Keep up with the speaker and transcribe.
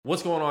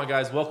What's going on,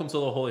 guys? Welcome to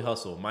the Holy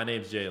Hustle. My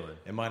name's Jalen.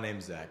 And my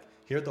name's Zach.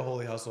 Here at the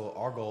Holy Hustle,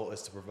 our goal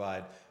is to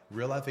provide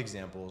real-life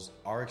examples,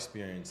 our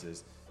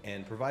experiences,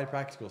 and provide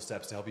practical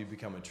steps to help you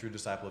become a true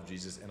disciple of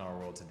Jesus in our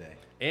world today.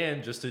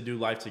 And just to do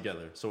life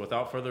together. So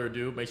without further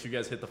ado, make sure you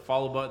guys hit the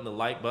follow button, the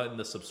like button,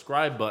 the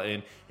subscribe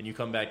button, and you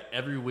come back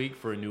every week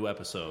for a new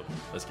episode.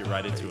 Let's get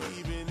right into it.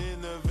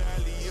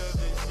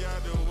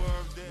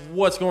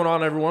 What's going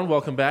on, everyone?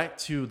 Welcome back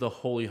to the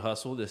Holy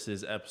Hustle. This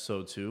is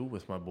episode 2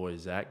 with my boy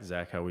Zach.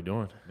 Zach, how we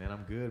doing? Man,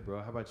 I'm good, bro.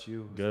 How about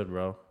you? Good,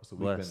 bro. What's the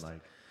week been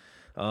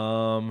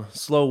like?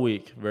 Slow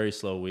week, very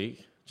slow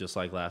week, just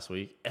like last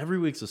week. Every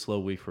week's a slow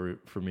week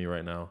for me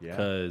right now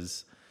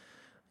because,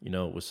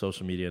 with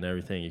social media and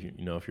everything,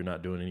 if you're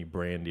not doing any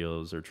brand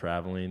deals or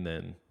traveling,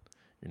 then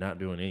you're not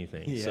doing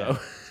anything. Yeah, so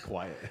it's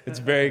quiet. It's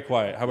very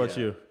quiet. How about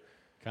you?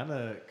 Kind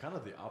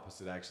of the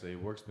opposite, actually.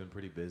 Work's been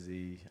pretty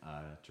busy.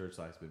 Church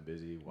life's been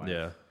busy.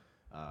 Wife,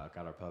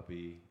 got our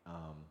puppy.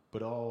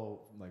 But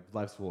all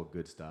life's full of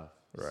good stuff.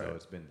 Right. So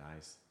it's been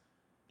nice.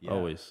 Yeah.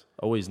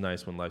 Always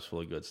nice when life's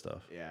full of good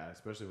stuff. Yeah,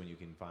 especially when you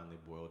can finally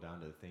boil down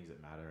to the things that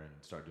matter and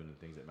start doing the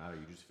things that matter.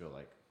 You just feel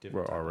like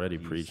different. We're already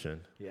preaching.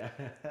 Yeah.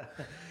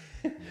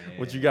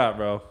 What you got,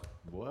 bro?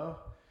 Well,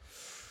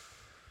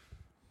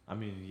 I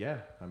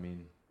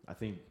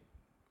think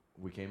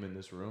we came in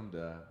this room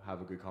to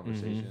have a good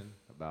conversation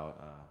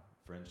about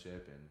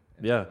friendship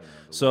and yeah.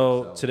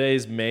 So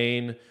today's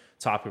main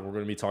topic we're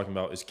going to be talking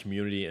about is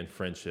community and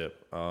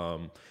friendship.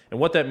 And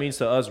what that means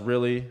to us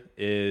really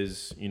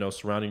is,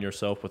 surrounding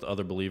yourself with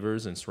other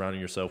believers and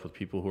surrounding yourself with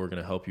people who are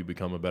going to help you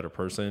become a better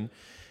person.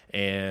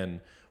 And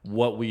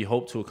what we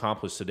hope to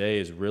accomplish today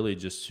is really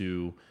just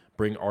to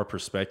bring our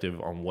perspective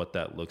on what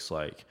that looks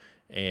like.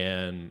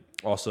 And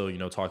also,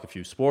 talk a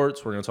few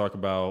sports. We're going to talk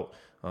about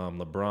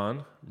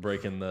LeBron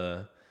breaking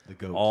the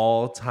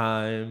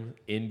all-time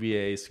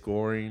NBA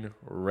scoring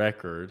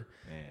record,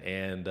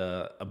 and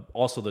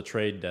also the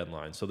trade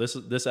deadline. So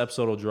this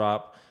episode will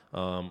drop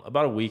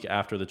about a week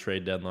after the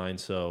trade deadline,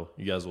 so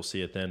you guys will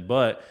see it then.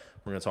 But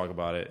we're going to talk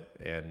about it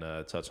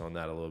and touch on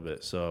that a little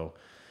bit. So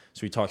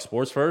we talk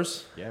sports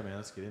first? Yeah, man,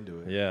 let's get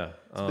into it. Yeah.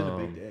 It's been a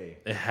big day.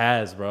 It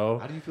has, bro.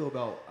 How do you feel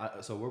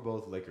about so we're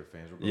both Laker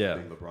fans. We're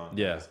both big LeBron fans.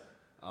 Yeah.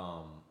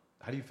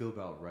 How do you feel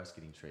about Russ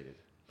getting traded?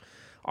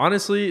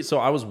 Honestly, so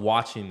I was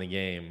watching the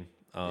game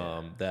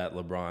that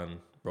LeBron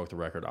broke the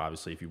record.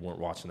 Obviously, if you weren't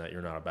watching that,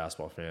 you're not a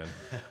basketball fan.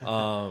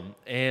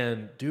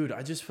 And, dude,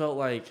 I just felt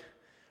like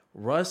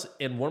Russ,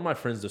 and one of my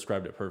friends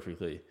described it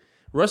perfectly.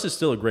 Russ is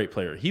still a great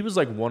player. He was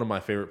like one of my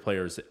favorite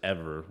players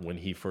ever when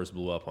he first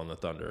blew up on the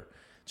Thunder.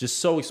 Just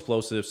so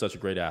explosive, such a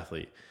great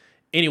athlete.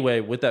 Anyway,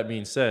 with that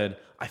being said,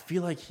 I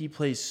feel like he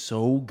plays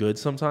so good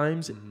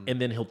sometimes,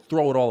 and then he'll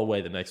throw it all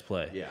away the next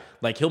play. Yeah.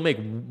 Like, he'll make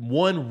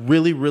one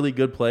really, really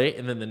good play,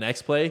 and then the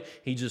next play,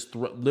 he just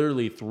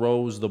literally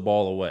throws the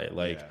ball away.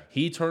 Like,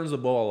 he turns the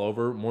ball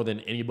over more than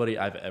anybody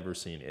I've ever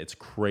seen. It's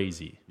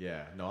crazy.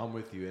 Yeah. No, I'm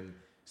with you. And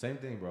same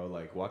thing, bro.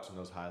 Like, watching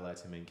those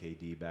highlights, him and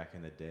KD back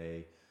in the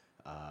day,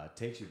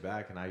 takes you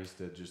back, and I used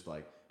to just,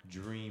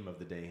 dream of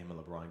the day him and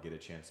LeBron get a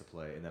chance to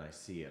play, and then I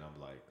see it, and I'm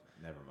like,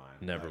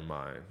 never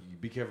mind. You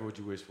be careful what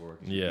you wish for,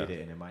 because you get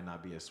it, and it might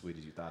not be as sweet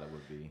as you thought it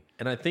would be.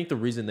 And I think the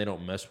reason they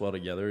don't mesh well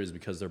together is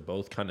because they're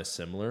both kind of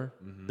similar.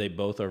 They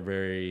both are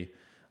very,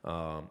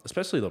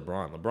 especially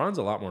LeBron. LeBron's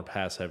a lot more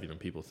pass heavy than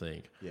people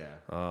think.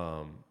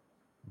 Yeah.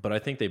 But I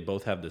think they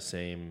both have the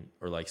same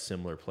or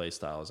similar play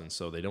styles, and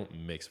so they don't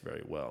mix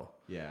very well.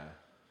 Yeah.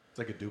 It's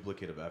like a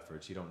duplicate of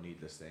efforts. You don't need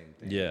the same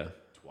thing. Yeah.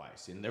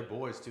 Twice. And they're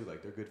boys too,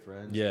 they're good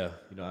friends. Yeah.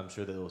 I'm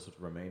sure they'll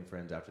remain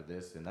friends after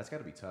this, and that's got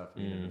to be tough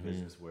in a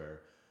business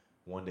where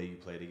one day you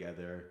play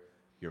together,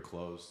 you're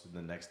close, and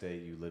the next day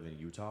you live in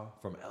Utah.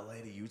 From LA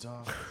to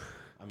Utah?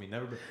 I mean,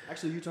 never been.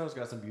 Actually, Utah's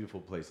got some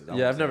beautiful places.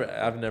 I've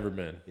never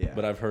been. Yeah.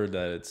 But I've heard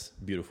that it's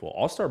beautiful.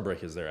 All-Star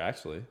Break is there,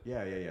 actually.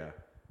 Yeah.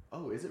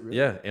 Oh, is it really?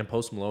 Yeah, and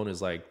Post Malone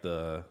is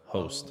the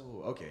host.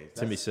 Oh, okay. It's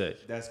gonna be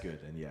sick. That's good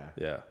then,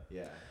 yeah.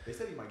 Yeah. They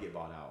said he might get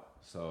bought out,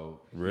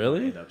 so really?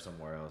 He might end up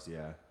somewhere else,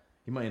 yeah.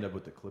 He might end up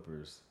with the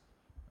Clippers.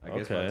 I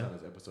guess by the time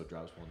this episode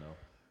drops, we'll know.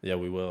 Yeah,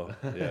 we will.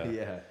 Yeah.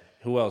 Yeah.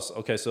 Who else?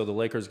 Okay, so the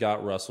Lakers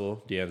got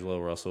D'Angelo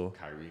Russell.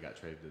 Kyrie got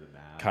traded to the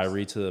Mavs.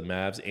 Kyrie to the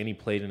Mavs, and he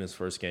played in his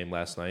first game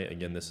last night.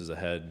 Again, this is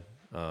ahead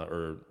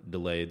or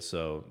delayed,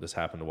 so this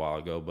happened a while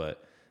ago.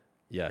 But,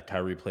 yeah,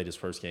 Kyrie played his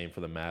first game for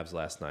the Mavs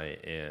last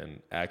night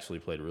and actually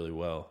played really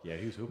well. Yeah,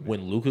 he was hooping.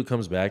 When Luka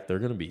comes back, they're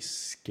going to be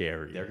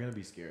scary. They're going to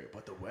be scary.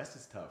 But the West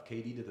is tough.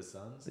 KD to the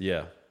Suns.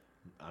 Yeah.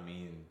 I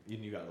mean,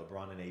 you got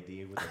LeBron and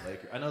AD with the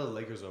Lakers. I know the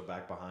Lakers are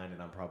back behind,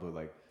 and I'm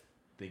probably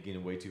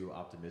thinking way too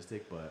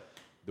optimistic, but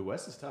the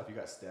West is tough. You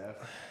got Steph.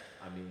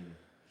 I mean,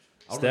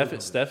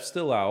 Steph's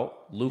still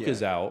out.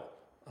 Luka's out.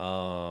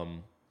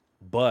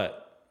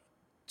 But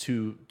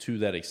to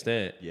that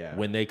extent,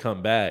 when they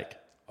come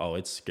back,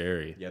 it's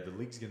scary. Yeah, the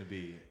league's gonna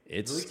be.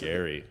 It's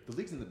scary. The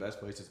league's in the best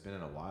place it's been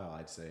in a while,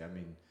 I'd say. I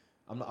mean,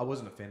 I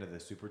wasn't a fan of the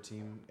super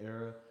team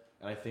era,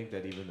 and I think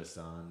that even the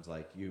Suns,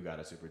 you got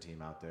a super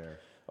team out there.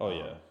 Oh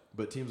yeah.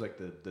 But teams like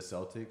the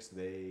Celtics,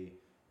 they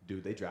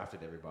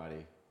drafted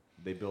everybody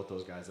they built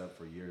those guys up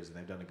for years, and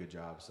they've done a good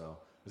job. So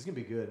it's gonna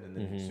be good. And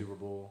then Super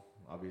Bowl,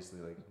 obviously,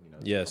 like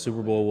Yeah,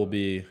 Super Bowl will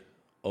be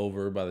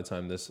over by the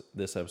time this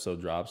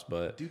episode drops.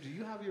 But dude, do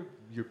you have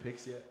your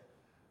picks yet?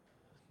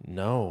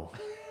 No,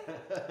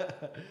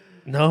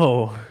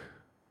 no,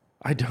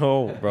 I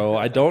don't, bro.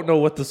 I don't know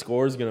what the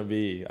score is gonna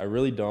be. I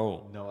really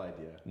don't. No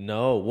idea.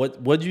 No.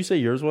 What did you say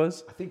yours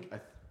was? I think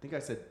I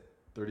said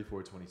 34-27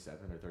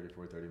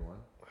 or 34-31.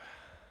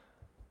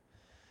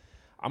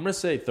 I'm going to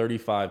say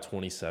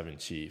 35-27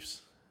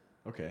 Chiefs.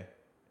 Okay.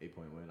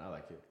 8-point win. I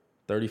like it.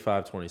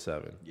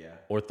 35-27. Yeah.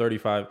 Or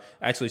 35.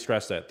 Actually,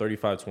 scratch that.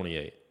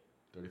 35-28.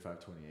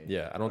 35-28.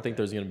 Yeah. I don't think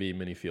there's going to be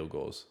many field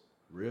goals.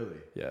 Really?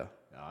 Yeah.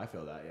 No, I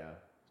feel that, yeah.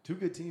 Two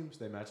good teams.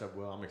 They match up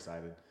well. I'm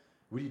excited.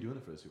 What are you doing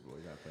for the Super Bowl?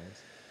 You got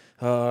plans?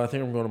 I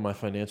think I'm going to my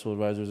financial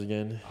advisors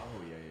again.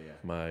 Oh, yeah.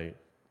 My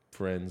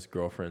friend's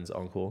girlfriend's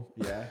uncle.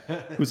 Yeah.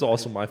 Who's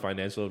also my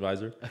financial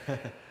advisor.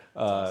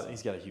 Awesome.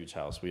 He's got a huge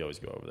house. We always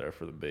go over there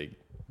for the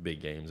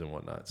big games and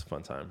whatnot. It's a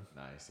fun time.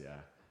 Nice, yeah.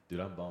 Dude,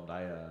 I'm bummed.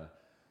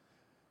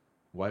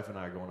 Wife and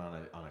I are going on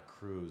a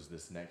cruise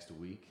this next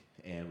week,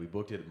 and we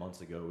booked it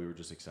months ago. We were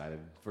just excited.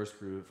 First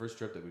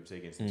trip that we've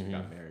taken since we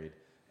got married,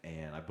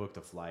 and I booked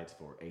the flights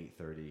for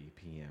 8:30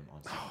 p.m.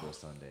 on Super Bowl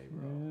Sunday,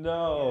 bro.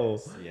 No.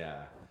 Yes,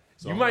 yeah.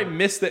 So You might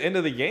miss the end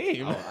of the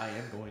game. Oh, I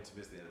am going to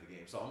miss the end of the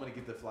game. So I'm going to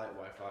get the flight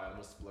Wi-Fi. I'm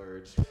going to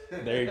splurge.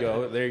 There you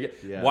go.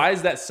 Yeah. Why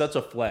is that such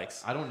a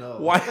flex? I don't know.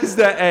 Why is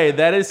that? Hey,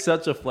 that is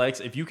such a flex.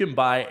 If you can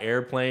buy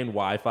airplane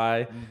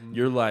Wi-Fi,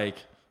 you're like,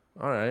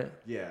 all right.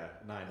 Yeah,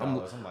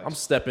 $9. I'm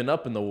stepping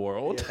up in the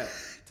world. Yeah,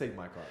 take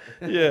my car.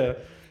 Yeah,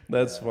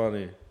 that's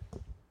funny.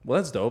 Well,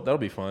 that's dope. That'll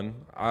be fun.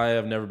 I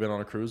have never been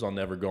on a cruise. I'll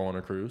never go on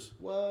a cruise.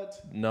 What?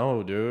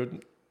 No,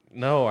 dude.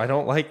 No, I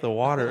don't like the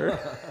water.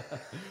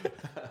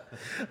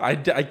 I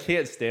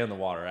can't stand the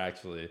water,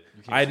 actually.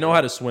 I know how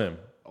to swim.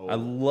 Oh. I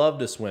love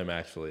to swim,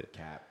 actually.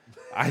 Cap.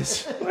 I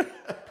swear.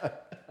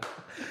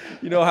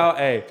 You know how,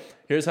 hey,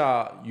 here's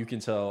how you can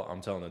tell I'm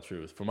telling the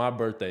truth. For my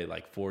birthday,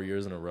 like 4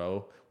 years in a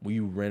row,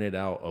 we rented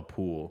out a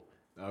pool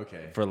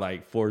Okay. for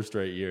like 4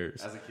 straight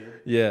years. As a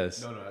kid?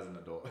 Yes. No, as an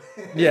adult.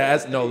 Yeah,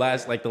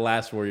 the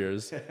last 4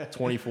 years.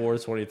 24,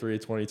 23,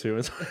 22,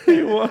 and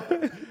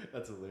 21.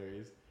 That's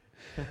hilarious.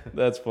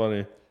 That's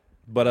funny.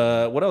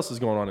 But what else is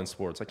going on in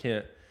sports? I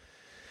can't.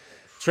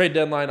 Trade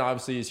deadline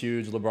obviously is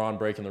huge. LeBron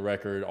breaking the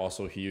record,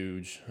 also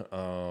huge.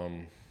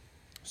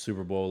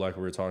 Super Bowl, like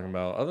we were talking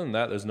about. Other than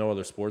that, there's no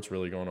other sports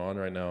really going on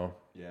right now.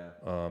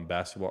 Yeah.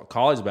 Basketball,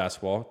 college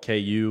basketball,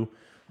 KU,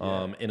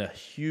 in a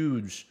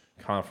huge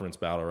conference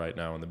battle right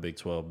now in the Big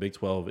 12. Big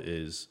 12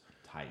 is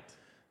Tight.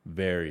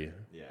 very.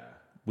 Yeah.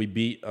 We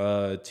beat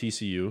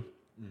TCU.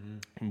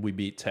 Mm-hmm. We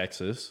beat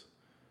Texas.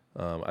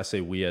 I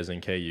say we as in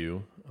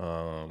KU.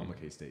 I'm a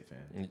K-State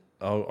fan.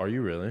 Oh, are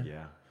you really?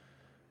 Yeah.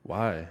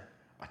 Why?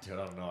 I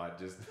don't know. I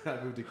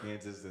moved to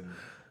Kansas, and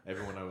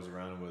everyone I was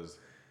around was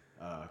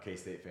a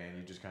K-State fan.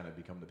 You just kind of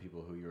become the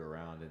people who you're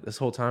around. And This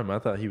whole time I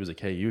thought he was a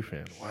KU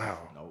fan. Wow.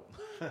 Nope.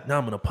 Now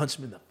I'm going to punch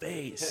him in the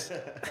face.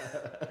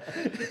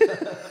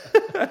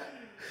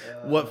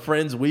 What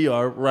friends we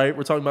are, right?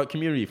 We're talking about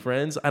community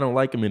friends. I don't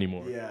like them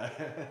anymore. Yeah.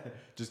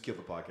 Just kill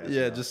the podcast.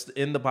 Yeah, just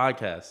end the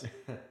podcast.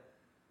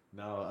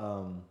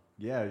 No,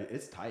 yeah,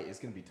 it's tight. It's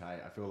going to be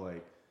tight. I feel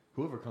like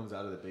whoever comes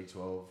out of the Big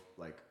 12,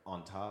 like,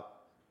 on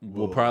top,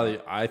 Well, probably,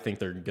 I think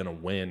they're going to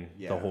win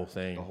the whole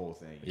thing. The whole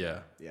thing. Yeah.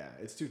 Yeah,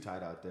 it's too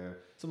tight out there.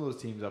 Some of those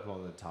teams up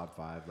on the top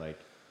 5, like,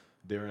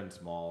 they're in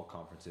small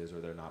conferences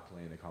or they're not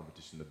playing the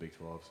competition in the Big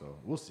 12. So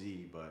we'll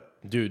see. But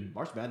Dude.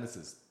 March Madness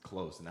is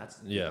close, and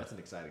that's an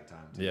exciting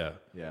time, too. Yeah.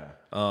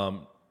 Yeah.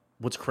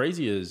 What's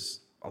crazy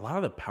is a lot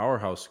of the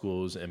powerhouse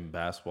schools in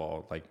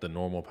basketball, like the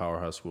normal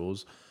powerhouse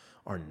schools,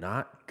 are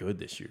not good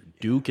this year.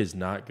 Duke is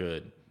not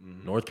good.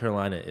 Mm-hmm. North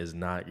Carolina is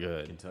not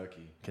good.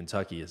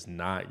 Kentucky is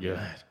not good.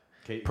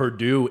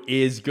 Purdue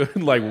is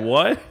good. Like,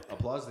 what?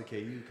 Applause to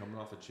KU coming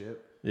off a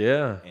chip.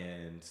 Yeah.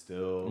 And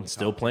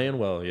still playing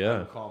well, yeah. I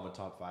would call them a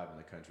top 5 in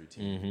the country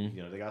team. Mm-hmm.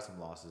 You know, they got some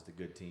losses to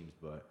good teams,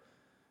 but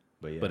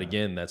yeah. But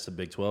again, that's the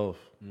Big 12.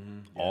 Mm-hmm.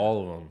 Yeah.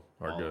 All of them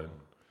are good.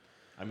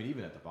 I mean,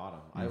 even at the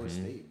bottom, Iowa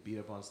State beat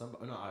up on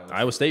somebody. No,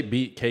 Iowa State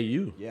beat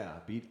KU. Yeah,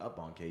 beat up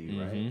on KU,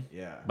 right?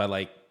 Yeah.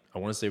 By I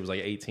want to say it was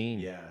 18.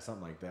 Yeah,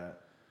 something like that.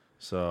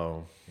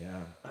 So,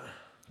 yeah.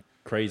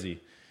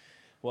 Crazy.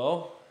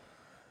 Well,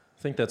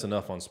 I think that's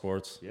enough on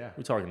sports. Yeah.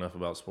 We talk enough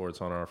about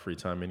sports on our free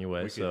time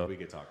anyway. We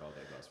could talk all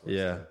day about sports.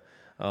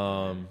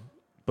 Yeah.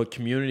 But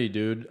community,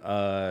 dude,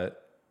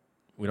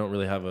 we don't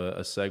really have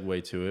a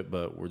segue to it,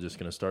 but we're just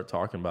going to start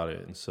talking about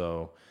it. And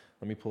so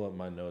let me pull up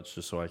my notes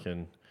just so I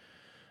can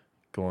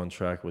go on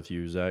track with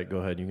you. Zach, go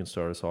ahead. You can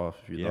start us off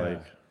if you'd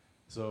like.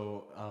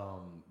 So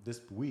this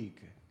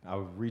week, I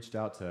reached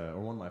out to, or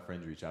one of my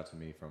friends reached out to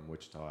me from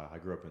Wichita. I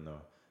grew up in the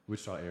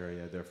Wichita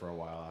area there for a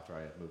while after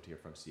I moved here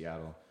from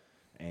Seattle.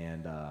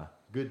 And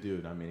good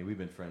dude. I mean, we've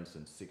been friends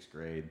since 6th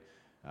grade.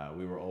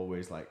 We were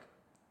always like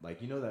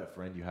you know that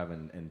friend you have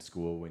in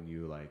school when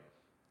you like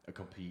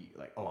compete,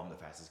 like, oh, I'm the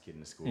fastest kid in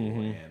the school,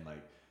 and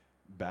like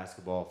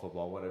basketball,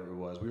 football, whatever it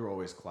was. We were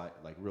always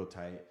real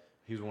tight.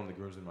 he was one of the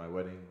grooms in my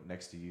wedding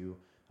next to you.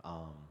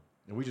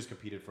 And we just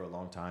competed for a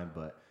long time.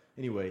 But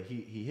anyway,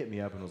 he hit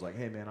me up and was like,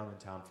 hey, man, I'm in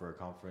town for a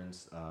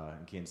conference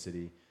in Kansas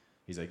City.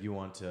 He's like, you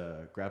want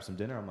to grab some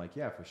dinner? I'm like,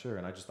 yeah, for sure.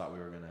 And I just thought we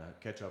were going to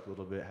catch up a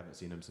little bit. Haven't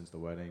seen him since the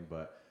wedding.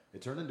 But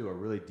it turned into a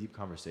really deep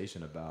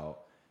conversation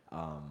about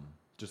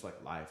just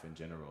like life in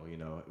general. You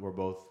know, we're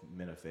both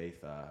men of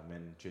faith,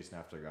 men chasing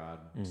after God,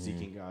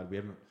 seeking God.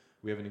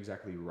 We haven't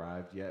exactly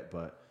arrived yet,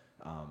 but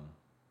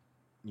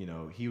you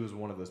know, he was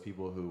one of those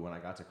people who, when I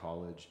got to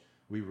college,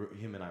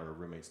 him and I were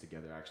roommates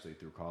together actually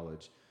through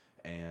college.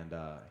 And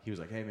he was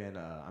like, hey, man,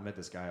 I met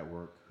this guy at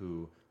work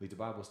who leads a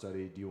Bible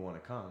study. Do you want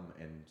to come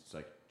and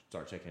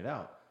start checking it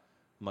out?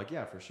 I'm like,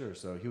 yeah, for sure.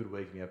 So he would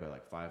wake me up at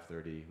like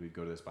 5:30. We'd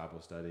go to this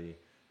Bible study.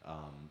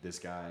 This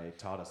guy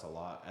taught us a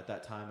lot. At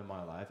that time in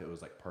my life, it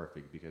was like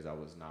perfect because I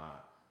was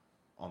not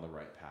on the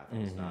right path. I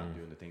was not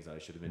doing the things that I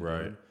should have been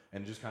doing.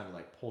 And it just kind of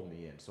like pulled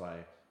me in. So I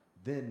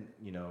then,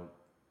 you know,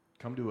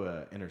 come to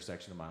an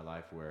intersection in my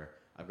life where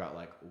I've got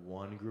like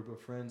one group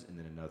of friends and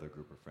then another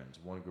group of friends.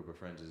 One group of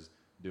friends is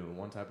doing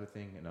one type of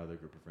thing, another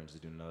group of friends is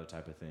doing another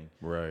type of thing.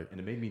 Right. And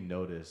it made me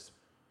notice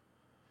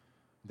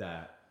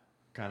that,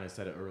 kind of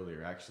said it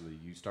earlier, actually,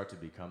 you start to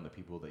become the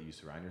people that you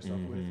surround yourself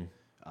with.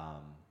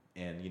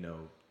 And, you know,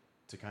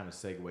 to kind of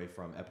segue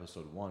from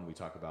episode 1, we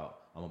talk about,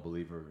 I'm a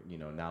believer, you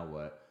know, now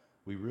what?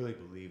 We really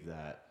believe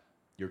that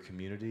your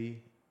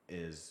community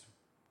is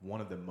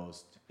one of the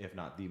most, if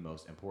not the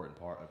most important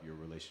part of your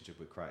relationship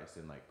with Christ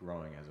and like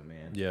growing as a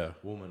man,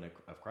 woman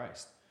of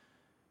Christ.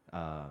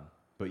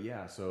 But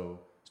yeah, so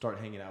start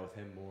hanging out with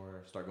him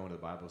more, start going to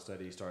the Bible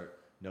study, start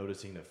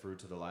noticing the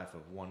fruits of the life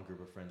of one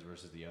group of friends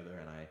versus the other.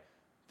 And I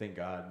thank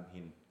God,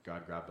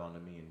 God grabbed onto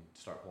me and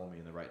started pulling me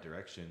in the right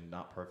direction.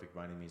 Not perfect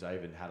by any means. I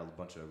even had a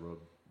bunch of road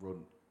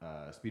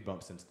speed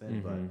bumps since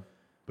then,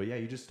 but yeah,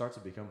 you just start to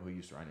become who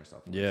you surround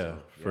yourself with. Yeah, so,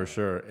 for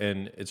sure.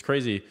 And it's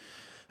crazy.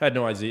 I had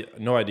no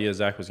idea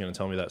Zach was going to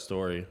tell me that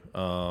story.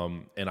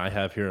 And I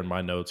have here in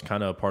my notes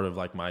kind of part of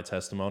like my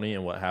testimony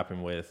and what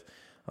happened with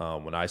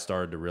when I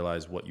started to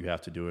realize what you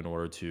have to do in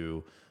order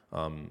to,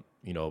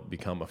 you know,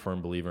 become a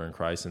firm believer in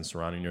Christ and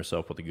surrounding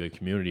yourself with a good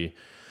community.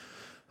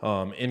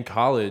 In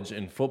college,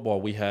 in football,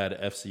 we had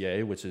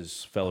FCA, which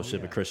is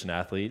Fellowship of Christian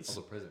Athletes.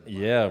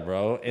 Yeah,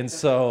 bro. And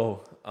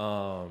so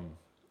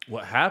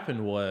what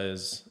happened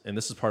was, and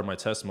this is part of my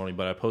testimony,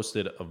 but I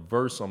posted a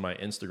verse on my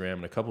Instagram,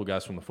 and a couple of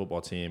guys from the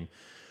football team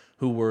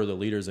who were the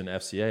leaders in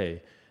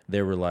FCA,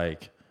 they were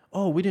like,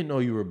 oh, we didn't know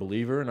you were a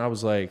believer. And I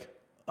was like,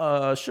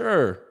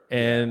 sure.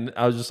 And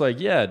I was just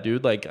like, yeah,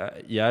 dude, like,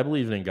 yeah, I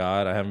believe in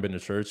God. I haven't been to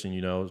church in,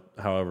 you know,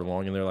 however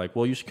long. And they're like,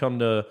 well, you should come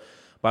to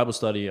Bible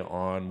study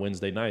on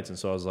Wednesday nights. And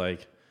so I was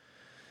like,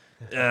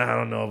 I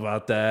don't know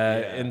about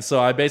that. Yeah. And so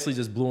I basically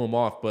just blew him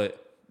off.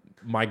 But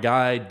my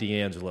guy,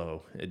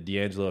 D'Angelo,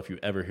 if you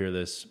ever hear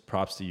this,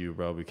 props to you,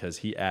 bro, because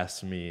he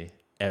asked me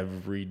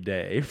every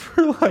day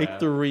for like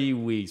 3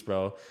 weeks,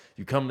 bro.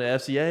 You come to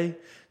FCA?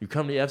 You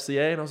come to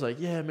FCA? And I was like,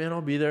 yeah, man,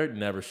 I'll be there.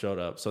 Never showed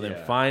up. So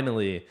then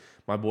finally,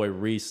 my boy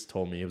Reese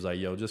told me, he was like,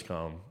 yo, just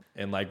come.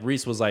 And like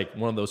Reese was like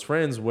one of those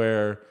friends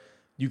where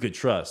you could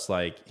trust.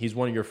 Like he's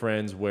one of your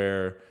friends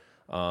where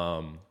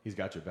he's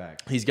got your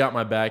back. He's got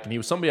my back, and he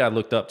was somebody I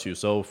looked up to.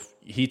 So if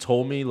he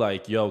told me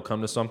like, yo,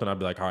 come to something, I'd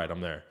be like, all right, I'm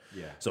there.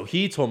 Yeah. So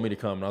he told me to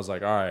come, and I was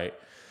like, all right.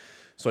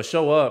 So I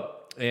show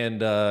up,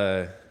 and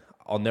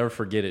I'll never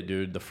forget it,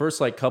 dude. The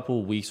first like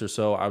couple weeks or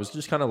so, I was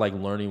just kind of like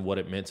learning what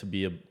it meant to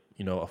be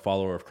a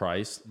follower of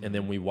Christ. And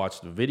then we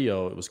watched a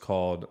video. It was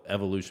called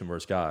Evolution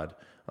vs. God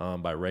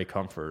by Ray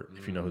Comfort,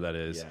 if you know who that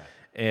is. Yeah.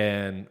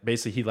 And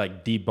basically he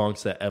like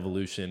debunks that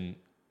evolution,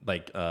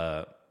 like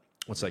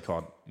what's that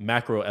called?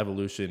 Macro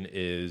evolution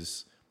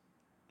is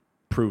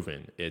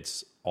proven.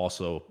 It's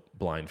also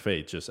blind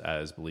faith, just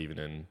as believing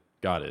in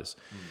God is.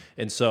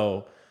 And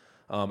so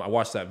I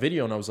watched that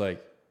video and I was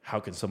like, how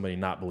can somebody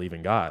not believe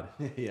in God?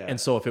 And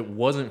so if it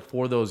wasn't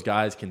for those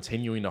guys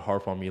continuing to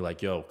harp on me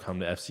like, yo, come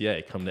to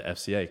FCA, come to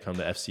FCA, come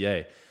to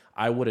FCA,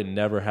 I would have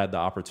never had the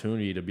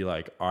opportunity to be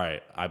like, all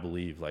right, I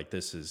believe like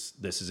this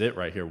is it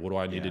right here. What do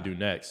I need to do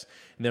next?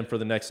 And then for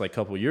the next like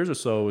couple of years or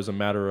so, it was a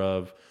matter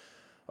of,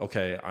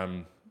 okay,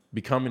 I'm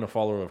becoming a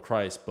follower of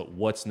Christ, but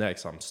what's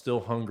next? I'm still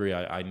hungry.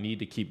 I need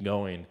to keep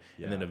going.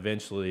 And then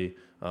eventually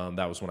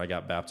that was when I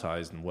got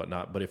baptized and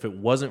whatnot. But if it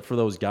wasn't for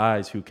those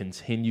guys who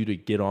continue to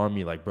get on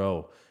me like,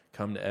 bro,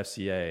 come to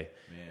FCA,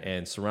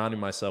 and surrounding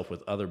myself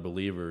with other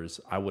believers,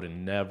 I would have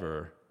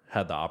never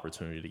had the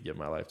opportunity to give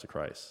my life to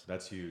Christ.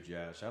 That's huge.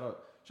 Yeah. Shout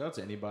out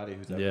to anybody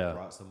who's ever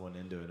brought someone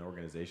into an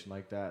organization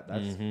like that.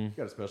 That's you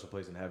got a special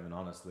place in heaven,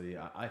 honestly,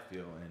 I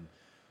feel.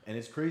 And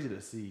it's crazy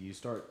to see you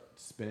start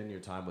spending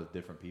your time with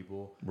different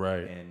people,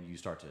 right? And you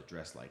start to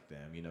dress like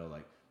them. You know,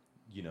 like,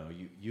 you know,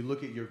 you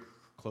look at your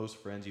close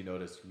friends. You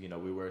notice, you know,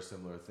 we wear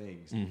similar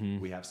things.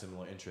 We have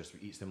similar interests.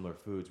 We eat similar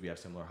foods. We have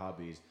similar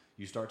hobbies.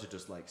 You start to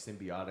just like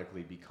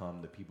symbiotically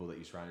become the people that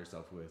you surround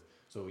yourself with.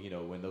 So, you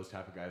know, when those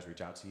type of guys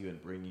reach out to you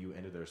and bring you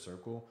into their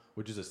circle,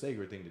 which is a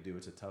sacred thing to do,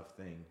 it's a tough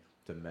thing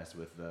to mess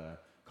with the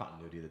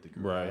continuity that the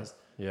group has.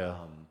 Yeah.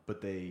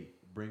 But they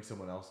bring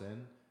someone else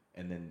in.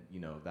 and then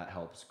that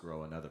helps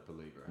grow another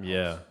believer.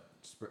 Yeah.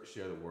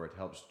 Share the word,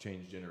 helps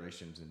change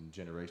generations and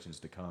generations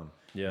to come.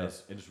 Yeah.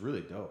 And it's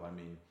really dope. I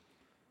mean,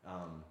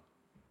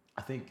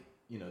 I think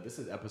this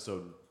is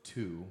episode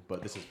 2,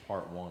 but this is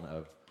part 1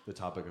 of the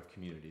topic of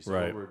community. So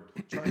Right. what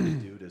we're trying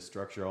to do to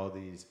structure all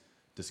these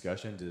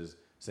discussions is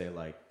say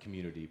like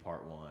community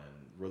part 1,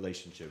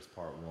 relationships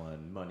part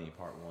 1, money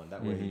part 1.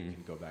 That way you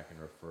can go back and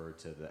refer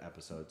to the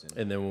episodes.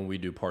 And then when we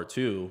do part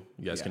 2,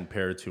 you guys can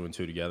pair 2 and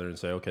 2 together and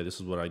say, okay, this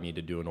is what I need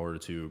to do in order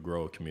to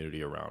grow a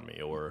community around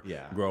me or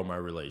grow my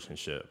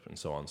relationship and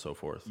so on and so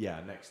forth. Yeah,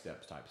 next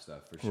steps type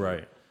stuff for sure.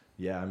 Right.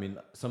 Yeah, I mean,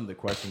 some of the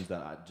questions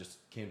that I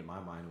just came to my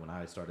mind when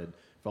I started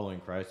following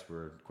Christ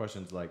were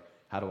questions like,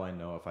 how do I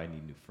know if I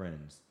need new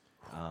friends?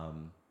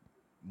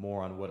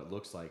 More on what it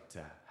looks like to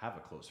have a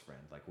close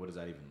friend. Like, what does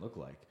that even look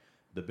like?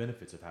 The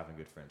benefits of having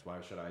good friends. Why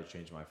should I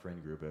change my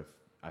friend group if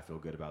I feel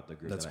good about the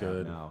group that I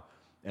have now?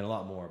 And a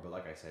lot more. But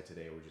like I said,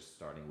 today we're just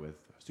starting with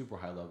super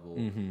high level.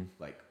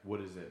 Like, what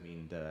does it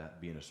mean to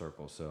be in a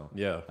circle? So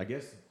I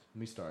guess let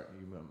me start.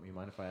 You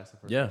mind if I ask the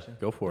first question?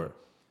 Yeah, go for it.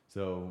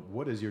 So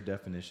what is your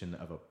definition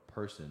of a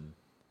person,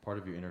 part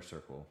of your inner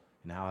circle,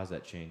 and how has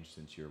that changed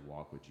since your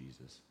walk with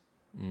Jesus?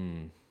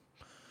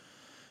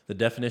 The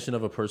definition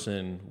of a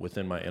person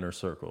within my inner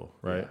circle,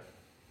 right?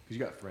 Because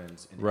you got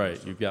friends. Right.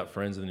 You've got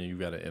friends and then you've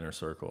got an inner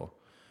circle.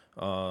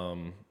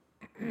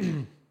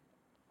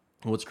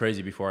 What's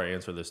crazy before I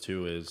answer this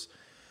too is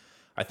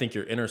I think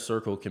your inner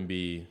circle can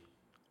be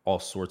all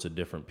sorts of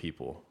different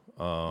people.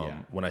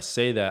 When I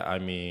say that, I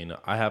mean,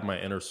 I have my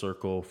inner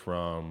circle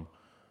from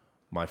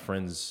my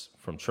friends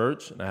from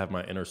church and I have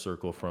my inner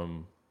circle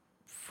from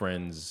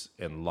friends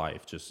in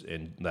life, just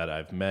that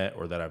I've met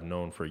or that I've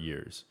known for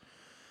years.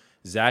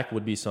 Zach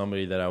would be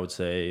somebody that I would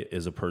say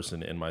is a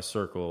person in my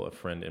circle, a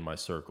friend in my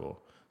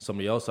circle.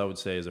 Somebody else I would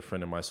say is a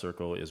friend in my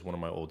circle is one of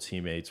my old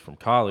teammates from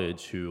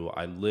college who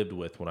I lived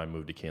with when I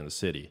moved to Kansas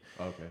City.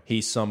 Okay.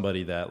 He's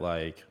somebody that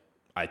like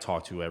I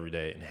talk to every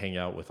day and hang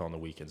out with on the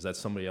weekends. That's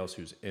somebody else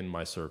who's in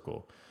my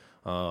circle.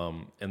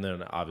 And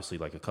then obviously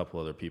like a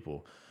couple other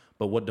people.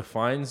 But what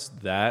defines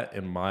that,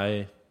 in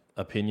my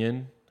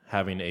opinion,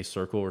 having a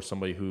circle or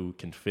somebody who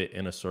can fit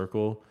in a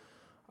circle,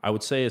 I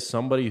would say is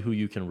somebody who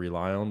you can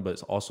rely on, but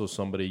it's also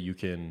somebody you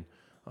can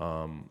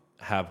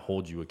have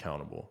hold you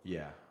accountable.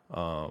 Yeah.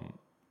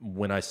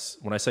 When I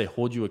say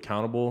hold you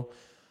accountable,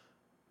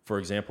 for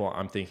example,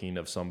 I'm thinking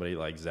of somebody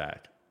like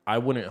Zach. I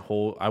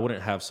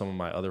wouldn't have some of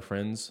my other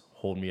friends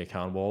hold me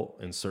accountable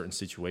in certain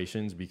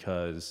situations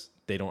because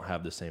they don't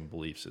have the same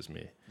beliefs as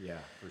me. Yeah,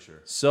 for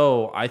sure.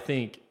 So I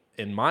think,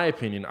 in my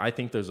opinion, I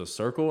think there's a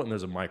circle and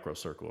there's a micro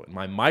circle. In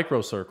my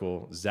micro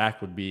circle,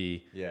 Zach would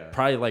be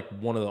probably like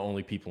one of the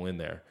only people in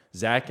there.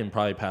 Zach and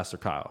probably Pastor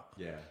Kyle.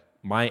 Yeah.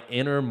 My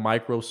inner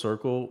micro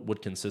circle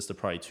would consist of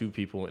probably 2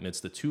 people, and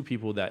it's the 2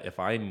 people that if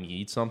I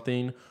need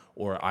something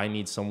or I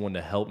need someone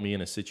to help me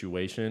in a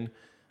situation,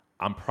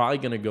 I'm probably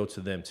going to go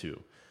to them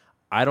too.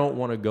 I don't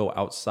want to go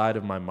outside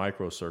of my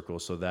micro circle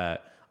so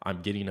that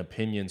I'm getting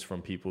opinions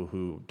from people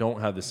who don't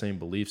have the same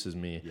beliefs as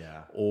me,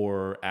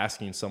 or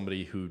asking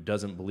somebody who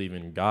doesn't believe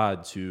in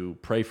God to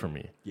pray for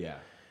me. Yeah,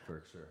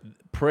 for sure.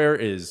 Prayer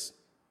is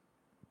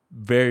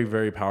very,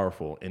 very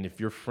powerful. And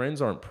if your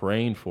friends aren't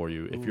praying for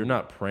you, if you're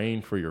not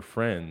praying for your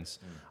friends,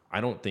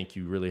 I don't think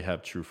you really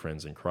have true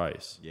friends in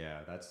Christ. Yeah,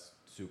 that's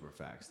super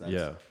facts.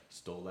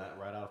 Stole that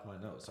right off my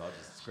notes, so I'll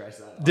just scratch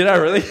that off. Did I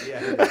really?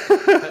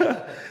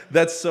 Yeah.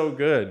 That's so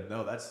good.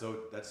 No, that's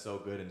so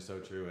good and so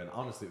true. And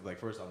honestly, like,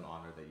 first, I'm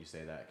honored that you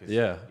say that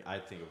because I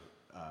think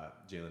of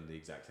Jalen the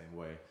exact same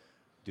way.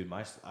 Dude,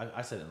 I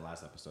said in the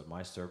last episode,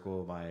 my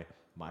circle, my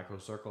micro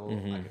circle,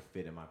 I could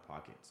fit in my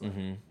pockets, like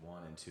 1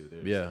 and 2.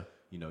 There's,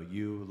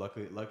 you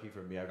lucky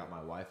for me, I got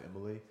my wife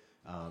Emily,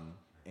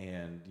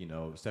 and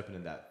stepping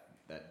in that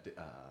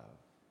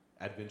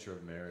adventure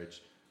of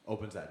marriage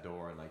opens that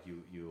door, and like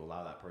you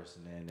allow that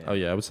person in.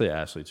 And I would say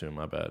Ashley too.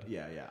 My bad.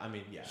 Yeah. I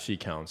mean, she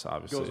counts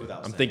obviously. Goes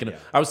without saying, thinking.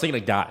 I was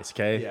thinking of guys.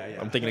 Okay. Yeah.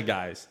 I'm thinking of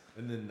guys.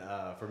 And then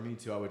for me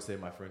too, I would say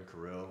my friend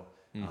Kirill,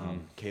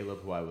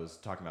 Caleb, who I was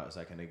talking about a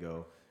second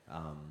ago.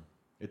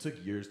 It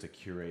took years to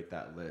curate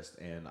that list,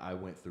 and I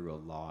went through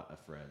a lot of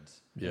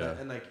friends. Yeah.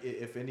 And like,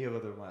 if any of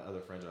my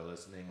other friends are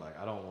listening, like,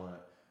 I don't want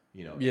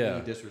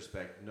any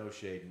disrespect, no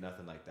shade,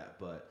 nothing like that.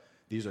 But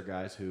these are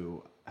guys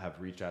who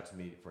have reached out to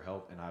me for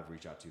help, and I've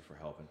reached out to for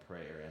help and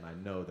prayer, and I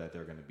know that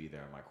they're going to be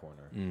there in my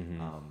corner.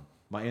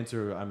 My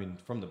answer, I mean,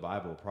 from the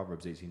Bible,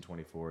 Proverbs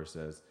 18:24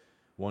 says,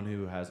 "One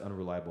who has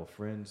unreliable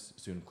friends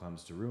soon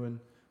comes to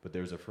ruin, but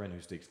there's a friend who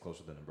sticks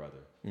closer than a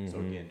brother." So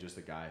again, just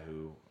a guy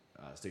who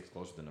sticks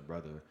closer than a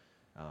brother.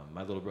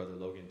 My little brother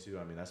Logan too.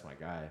 I mean, that's my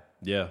guy.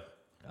 Yeah.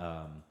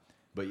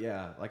 But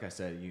yeah, like I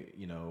said,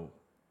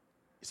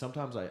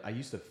 sometimes I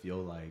used to feel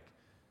like,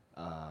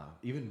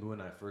 even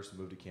when I first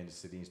moved to Kansas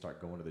City and start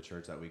going to the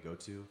church that we go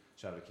to,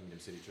 shout out to Kingdom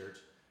City Church,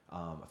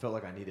 I felt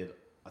like I needed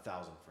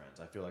 1,000 friends.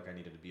 I feel like I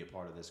needed to be a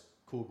part of this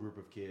cool group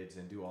of kids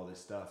and do all this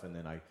stuff. And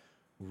then I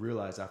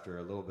realized after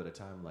a little bit of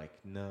time, like,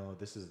 no,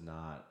 this is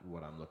not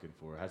what I'm looking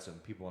for. I had some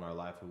people in our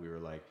life who we were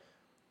like,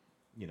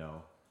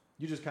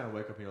 you just kind of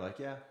wake up and you're like,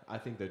 yeah, I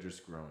think they're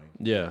just growing.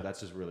 Yeah. That's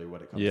just really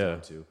what it comes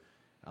down to.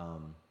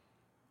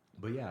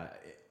 But yeah,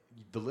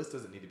 the list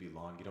doesn't need to be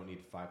long. You don't need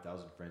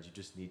 5,000 friends. You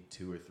just need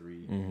 2 or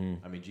 3.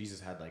 I mean,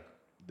 Jesus had like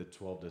the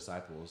 12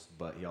 disciples,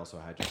 but he also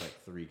had just like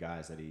 3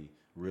 guys that he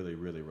really,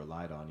 really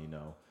relied on, you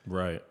know?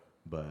 Right.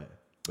 But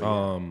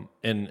yeah.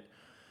 And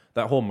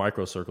that whole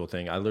micro circle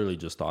thing, I literally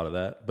just thought of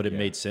that, but it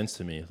made sense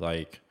to me.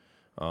 Like,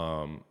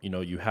 you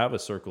know, you have a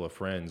circle of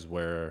friends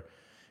where,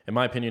 in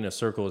my opinion, a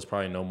circle is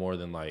probably no more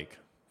than like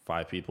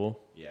 5 people.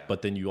 Yeah.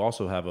 But then you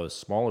also have a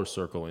smaller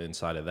circle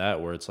inside of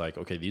that where it's like,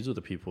 okay, these are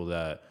the people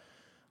that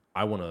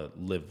I want to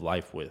live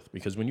life with.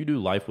 Because when you do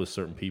life with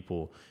certain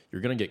people,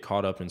 you're going to get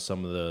caught up in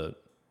some of the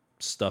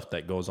stuff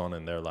that goes on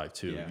in their life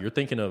too. Yeah. When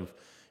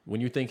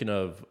you're thinking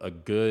of a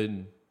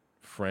good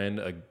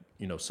friend,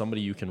 you know,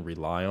 somebody you can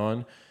rely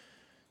on,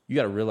 you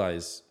got to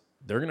realize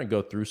they're going to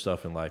go through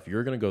stuff in life.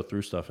 You're going to go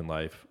through stuff in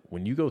life.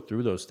 When you go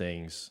through those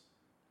things,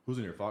 who's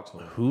in your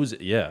foxhole? Who's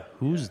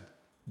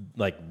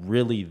like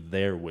really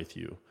there with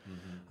you?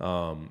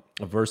 A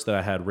verse that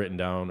I had written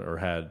down or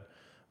had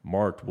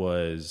marked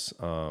was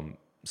 2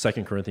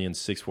 Corinthians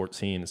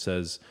 6:14. It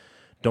says,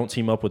 "Don't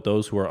team up with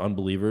those who are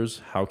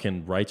unbelievers. How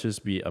can righteous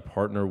be a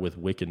partner with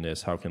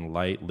wickedness? How can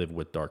light live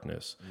with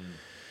darkness?"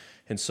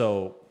 And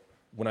so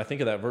when I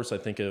think of that verse, I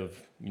think of,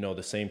 you know,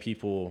 the same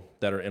people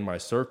that are in my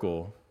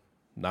circle,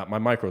 not my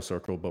micro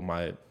circle, but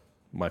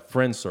my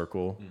friend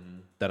circle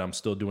that I'm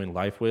still doing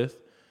life with.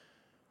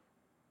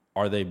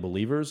 Are they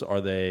believers?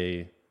 Do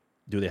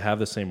they have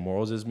the same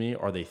morals as me?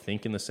 Are they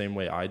thinking the same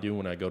way I do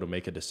when I go to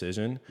make a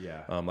decision?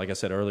 Yeah. Like I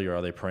said earlier,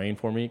 are they praying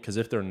for me? Because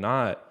if they're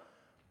not,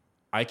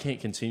 I can't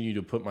continue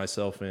to put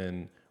myself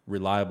in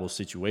reliable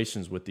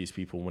situations with these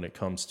people when it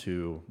comes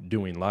to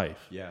doing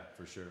life. Yeah,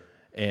 for sure.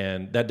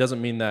 And that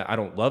doesn't mean that I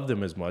don't love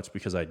them as much,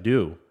 because I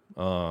do.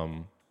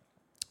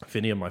 If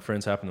any of my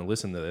friends happen to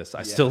listen to this,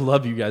 I still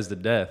love you guys to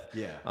death.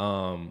 Yeah.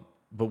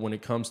 But when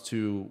it comes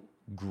to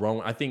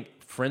growing, I think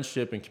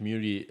friendship and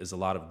community is a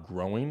lot of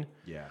growing.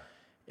 Yeah.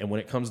 And when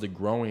it comes to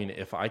growing,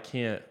 if I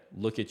can't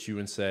look at you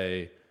and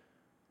say,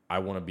 I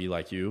want to be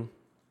like you,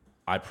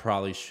 I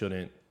probably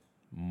shouldn't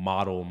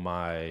model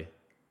my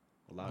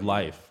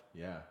life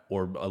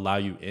or allow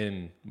you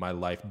in my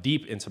life,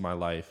 deep into my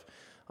life,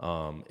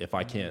 if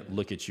I can't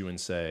look at you and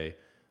say,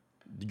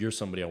 you're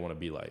somebody I want to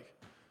be like.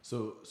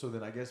 So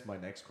then I guess my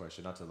next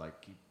question, not to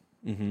like keep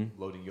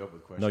loading you up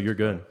with questions. No, you're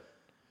good.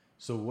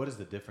 So what is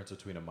the difference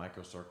between a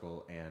micro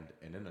circle and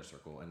an inner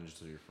circle and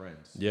just your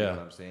friends? Yeah. You know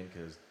what I'm saying?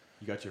 Because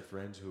you got your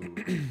friends who,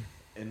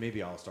 and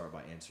maybe I'll start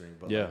by answering,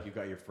 but like you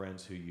got your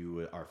friends who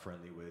you are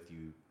friendly with.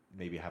 You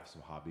maybe have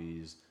some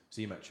hobbies,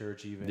 see them at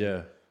church even.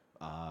 Yeah.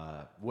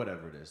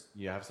 Whatever it is,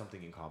 you have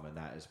something in common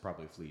that is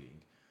probably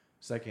fleeting.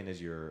 Second is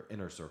your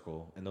inner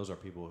circle, and those are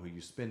people who you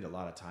spend a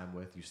lot of time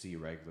with, you see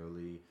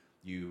regularly,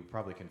 you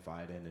probably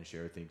confide in and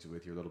share things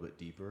with. You're a little bit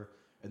deeper.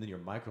 And then your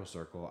micro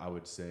circle, I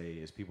would say,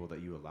 is people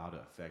that you allow to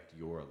affect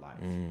your life.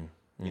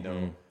 You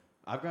know,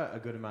 I've got a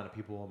good amount of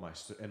people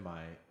in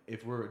my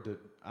if we're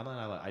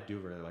I do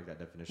really like that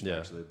definition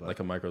actually, but like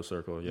a micro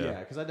circle, yeah,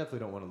 because I definitely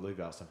don't want to leave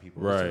out some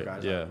people, right? Some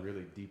guys I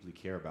really deeply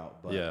care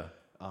about, but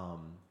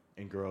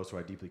and girls who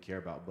I deeply care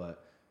about,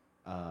 but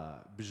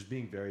just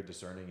being very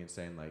discerning and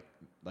saying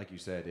like you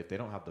said, if they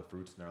don't have the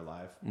fruits in their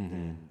life,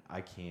 then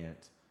I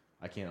can't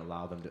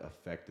allow them to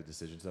affect the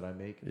decisions that I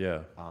make.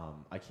 Yeah.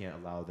 I can't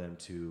allow them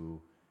to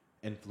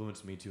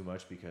influence me too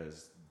much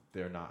because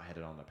they're not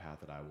headed on the path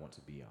that I want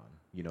to be on.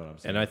 You know what I'm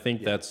saying? And I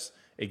think that's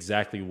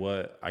exactly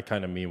what I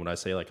kind of mean when I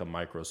say like a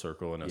micro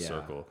circle and a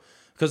circle.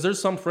 Because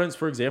there's some friends,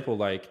 for example,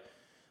 like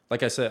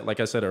I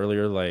said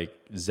earlier, like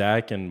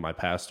Zach and my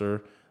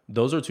pastor,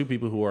 those are 2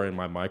 people who are in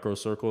my micro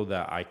circle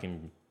that I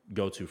can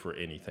go to for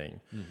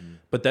anything.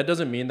 But that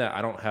doesn't mean that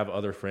I don't have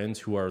other friends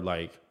who are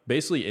like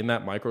basically in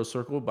that micro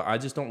circle, but I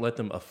just don't let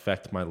them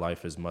affect my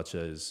life as much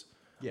as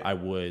I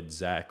would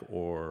Zach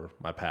or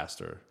my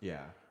pastor.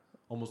 Yeah.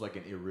 Almost like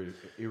an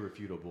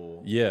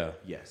irrefutable. Yeah.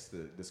 Yes,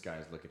 this guy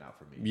is looking out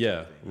for me.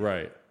 Yeah.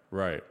 Right.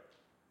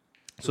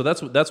 So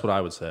that's what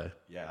I would say.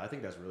 Yeah, I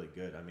think that's really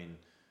good. I mean,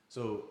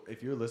 so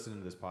if you're listening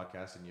to this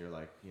podcast and you're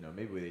like, you know,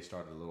 maybe they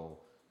started a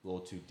little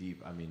too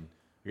deep. I mean,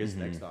 I guess the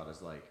next thought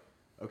is like,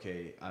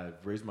 okay,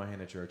 I've raised my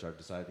hand at church. I've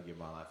decided to give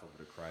my life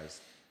over to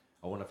Christ.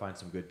 I want to find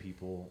some good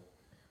people.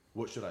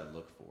 What should I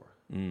look for?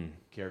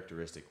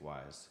 Characteristic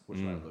wise, what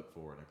should I look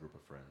for in a group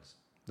of friends?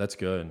 That's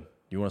good.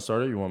 You want to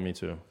start it or you want me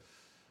to?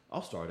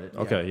 I'll start it.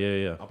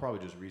 Okay, yeah. I'll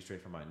probably just read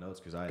straight from my notes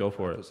because I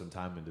put some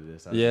time into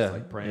this. I was just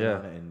like praying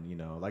on it, and you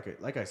know,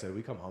 like I said,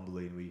 we come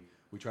humbly and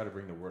we try to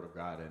bring the word of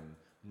God and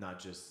not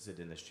just sit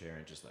in this chair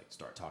and just like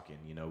start talking.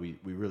 You know, we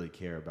really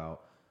care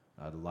about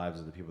the lives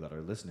of the people that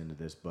are listening to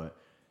this. But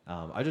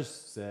I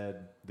just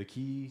said the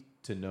key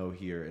to know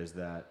here is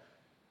that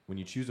when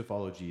you choose to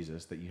follow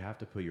Jesus, that you have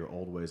to put your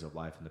old ways of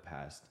life in the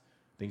past.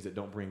 Things that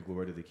don't bring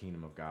glory to the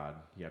kingdom of God,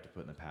 you have to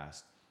put in the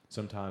past.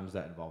 Sometimes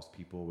that involves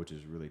people, which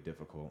is really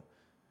difficult.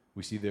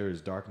 We see there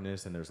is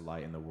darkness and there's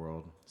light in the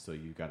world, so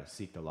you got to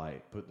seek the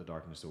light, put the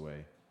darkness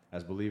away.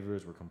 As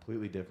believers, we're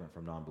completely different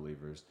from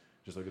non-believers.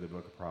 Just look at the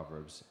book of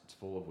Proverbs. It's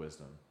full of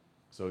wisdom.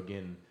 So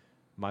again,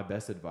 my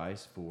best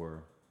advice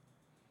for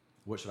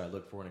what should I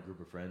look for in a group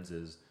of friends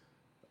is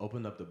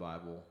open up the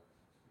Bible,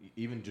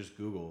 even just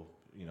Google,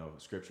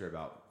 scripture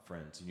about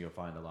friends, and you'll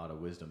find a lot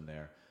of wisdom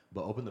there.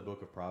 But open the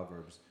book of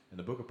Proverbs, and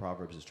the book of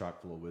Proverbs is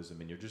chock full of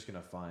wisdom, and you're just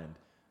going to find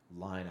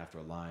line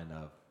after line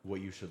of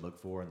what you should look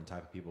for and the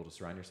type of people to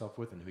surround yourself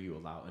with and who you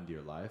allow into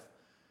your life.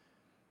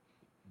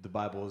 The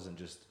Bible isn't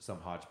just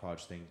some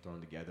hodgepodge thing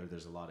thrown together.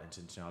 There's a lot of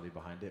intentionality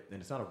behind it. And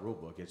it's not a rule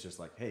book. It's just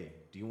like, hey,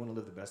 do you want to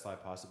live the best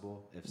life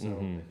possible? If so,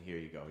 then here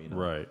you go.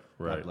 Right.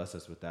 God bless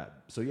us with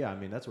that. So, yeah, I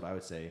mean, that's what I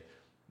would say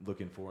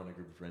looking for in a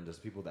group of friends is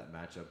people that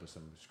match up with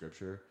some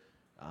scripture.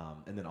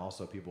 And then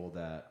also people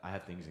that I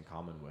have things in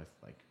common with.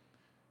 Like,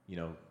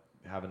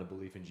 having a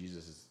belief in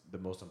Jesus is the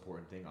most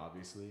important thing,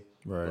 obviously.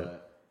 Right.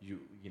 But you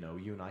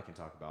and I can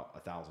talk about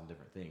 1,000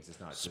 different things.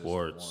 It's not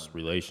sports, just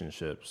one.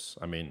 Relationships.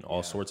 I mean,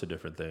 all sorts of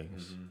different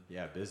things. Mm-hmm.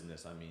 Yeah,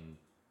 business. I mean,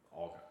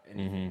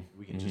 anything.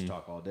 We can just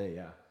talk all day.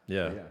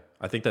 Yeah.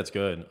 I think that's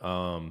good.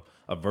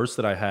 A verse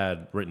that I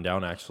had written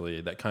down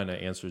actually that kind of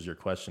answers your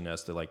question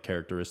as to like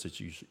characteristics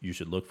you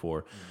should look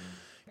for.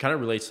 Kind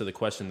of relates to the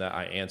question that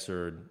I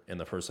answered in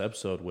the first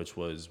episode, which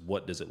was,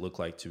 what does it look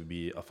like to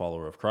be a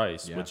follower of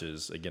Christ? Yeah. Which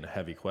is, again, a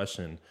heavy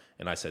question.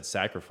 And I said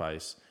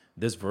sacrifice.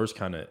 This verse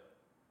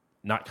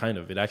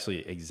it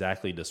actually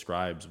exactly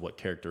describes what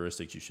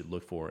characteristics you should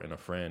look for in a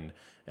friend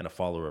and a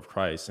follower of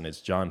Christ. And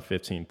it's John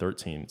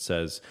 15:13. It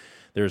says,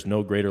 there is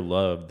no greater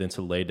love than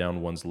to lay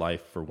down one's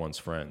life for one's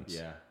friends.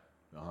 Yeah.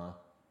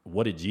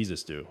 What did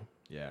Jesus do?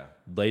 Yeah.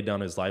 Laid down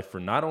his life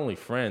for not only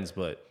friends,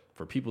 but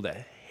for people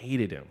that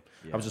hated him.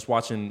 Yeah. I was just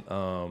watching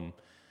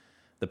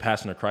The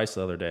Passion of Christ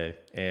the other day,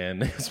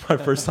 and it's my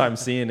first time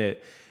seeing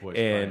it.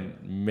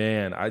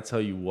 Man, I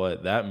tell you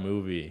what, that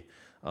movie,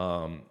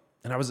 and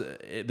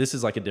this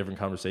is like a different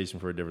conversation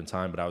for a different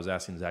time, but I was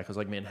asking Zach, I was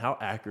like, man, how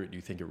accurate do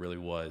you think it really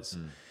was?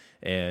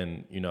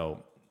 And,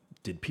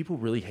 did people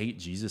really hate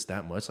Jesus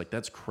that much? Like,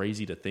 that's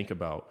crazy to think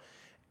about.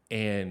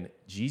 And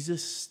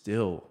Jesus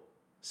still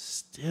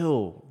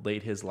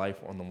laid his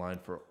life on the line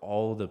for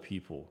all the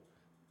people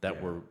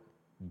that were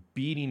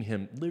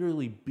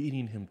literally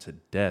beating him to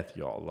death,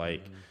 y'all.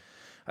 Like,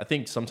 I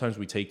think sometimes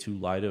we take too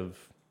light of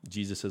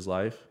Jesus's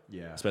life,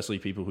 especially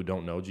people who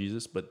don't know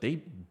Jesus, but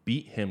they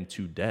beat him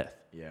to death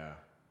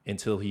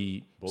until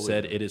he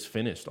said it is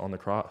finished on the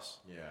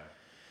cross.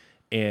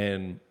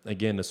 And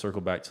again, to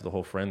circle back to the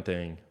whole friend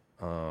thing,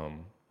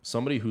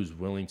 somebody who's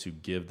willing to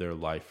give their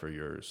life for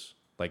yours.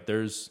 Like,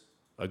 there's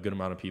a good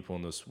amount of people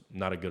in this,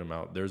 not a good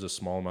amount, there's a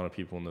small amount of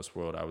people in this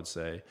world I would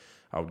say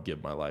I would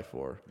give my life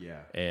for.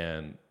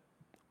 And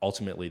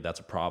ultimately, that's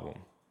a problem.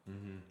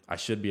 I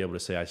should be able to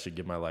say I should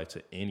give my life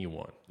to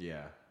anyone.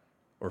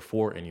 Or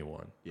for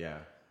anyone. And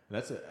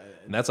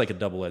that's like a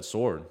double-edged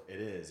sword. It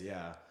is,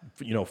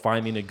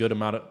 finding a good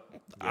amount of.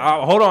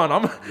 Hold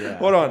on,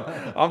 hold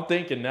on. I'm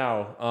thinking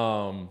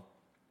now.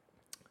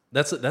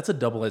 That's a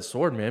double-edged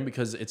sword, man.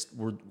 Because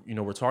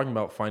we're talking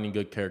about finding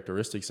good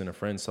characteristics in a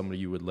friend, somebody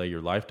you would lay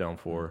your life down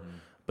for.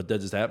 But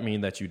does that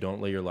mean that you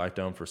don't lay your life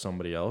down for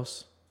somebody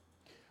else?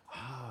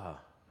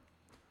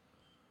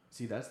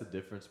 See, that's the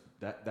difference.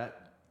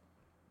 That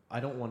I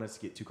don't want us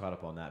to get too caught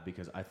up on that,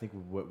 because I think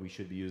what we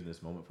should be using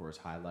this moment for is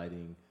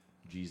highlighting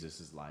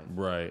Jesus's life,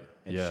 right?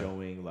 And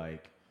showing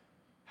like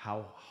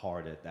how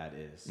hard that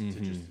is to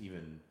just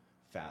even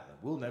fathom.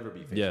 We'll never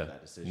be faced with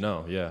that decision.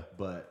 No,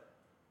 but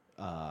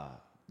I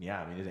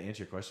mean, to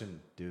answer your question,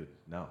 dude,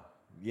 no,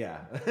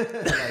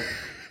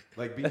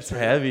 like that's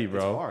heavy,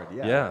 bro. It's hard,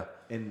 yeah.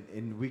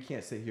 And we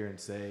can't sit here and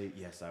say,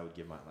 yes, I would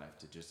give my life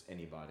to just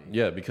anybody.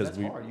 Yeah, because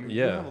that's hard.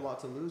 You have a lot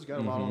to lose. You got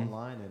a lot on the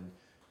line, and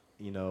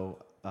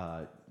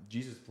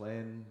Jesus'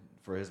 plan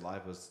for his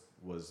life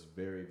was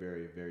very,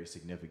 very, very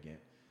significant.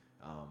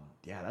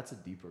 That's a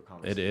deeper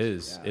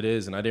conversation. It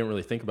is, and I didn't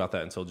really think about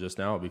that until just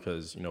now,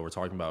 because we're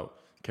talking about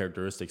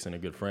characteristics in a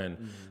good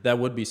friend. That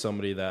would be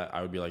somebody that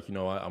I would be like, you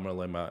know what, I'm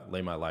gonna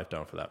lay my life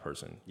down for that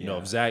person. You know,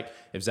 if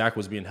Zach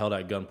was being held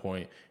at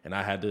gunpoint and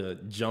I had to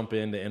jump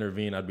in to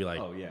intervene, I'd be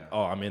like,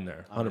 I'm in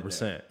there,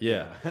 100%.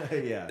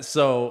 Yeah.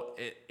 So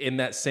in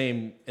that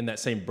same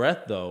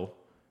breath, though,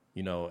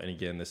 and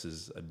again, this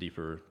is a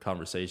deeper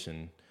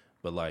conversation,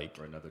 but like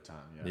for another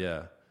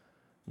time.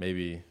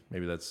 Maybe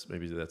that's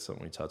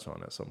something we touch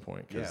on at some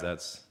point, because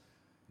that's.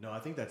 No, I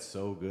think that's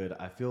so good.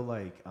 I feel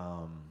like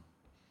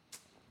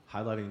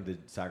highlighting the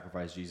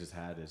sacrifice Jesus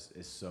had is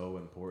so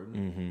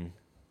important.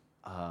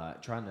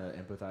 Trying to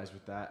empathize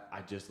with that.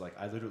 I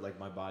literally,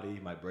 my body,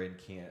 my brain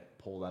can't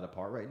pull that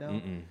apart right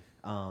now.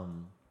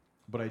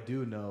 But I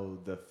do know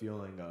the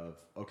feeling of,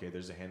 okay,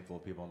 there's a handful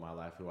of people in my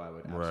life who I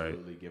would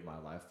absolutely give my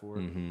life for.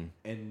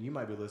 And you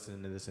might be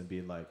listening to this and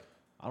being like,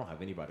 I don't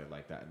have anybody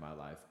like that in my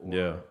life.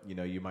 Or,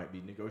 you might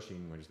be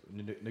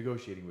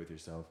negotiating with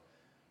yourself.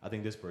 I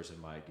think this person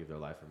might give their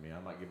life for me. I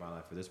might give my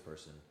life for this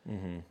person.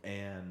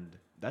 And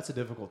that's a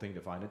difficult thing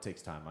to find. It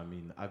takes time. I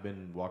mean, I've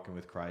been walking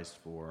with Christ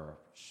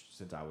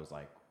since I was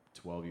like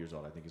 12 years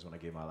old, I think is when I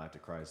gave my life to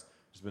Christ.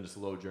 It's been a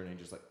slow journey,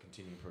 just like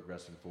continuing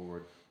progressing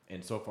forward.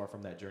 And so far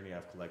from that journey,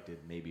 I've collected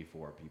maybe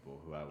 4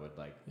 people who I would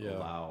like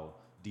allow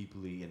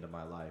deeply into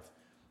my life.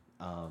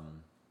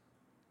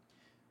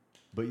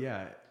 But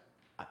yeah,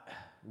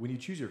 when you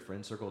choose your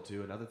friend circle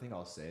too, another thing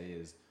I'll say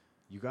is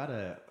you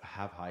gotta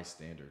have high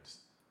standards.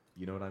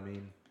 You know what I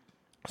mean?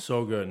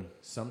 So good.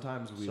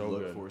 Sometimes we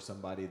look for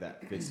somebody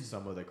that fits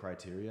some of the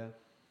criteria,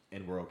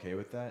 and we're okay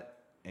with that,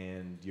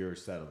 and you're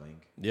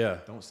settling. Yeah.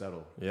 Don't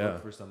settle. Yeah.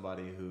 Look for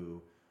somebody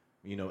who,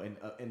 you know,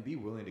 and be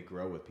willing to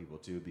grow with people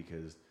too,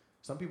 because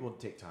some people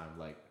take time.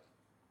 Like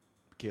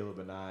Caleb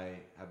and I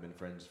have been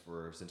friends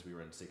since we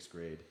were in 6th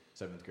grade,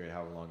 7th grade,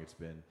 however long it's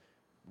been.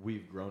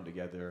 We've grown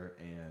together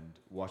and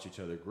watched each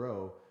other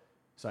grow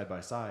side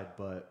by side,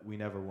 but we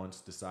never once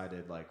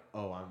decided like,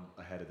 oh, I'm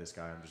ahead of this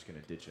guy, I'm just going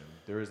to ditch him.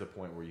 There is a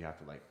point where you have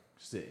to like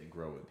sit and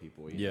grow with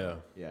people. You know?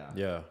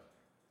 Yeah.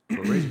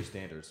 But raise your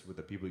standards with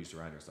the people you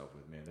surround yourself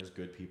with, man. There's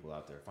good people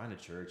out there. Find a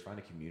church, find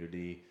a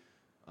community,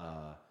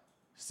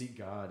 seek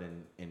God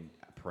and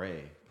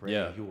pray.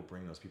 Yeah. He will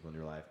bring those people in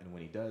your life. And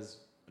when he does,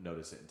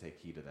 notice it and take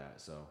heed of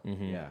that. So,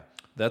 yeah.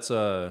 That's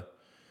a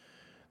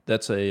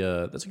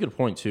good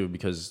point too,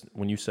 because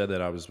when you said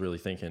that, I was really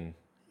thinking,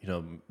 you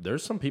know,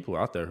 there's some people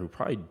out there who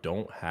probably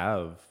don't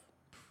have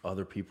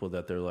other people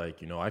that they're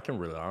like, you know, I can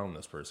rely on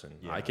this person.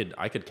 Yeah.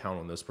 I could count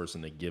on this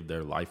person to give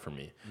their life for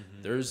me.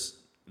 There's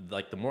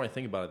like, the more I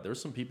think about it,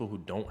 there's some people who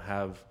don't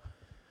have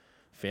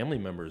family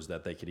members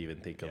that they could even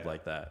think of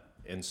like that.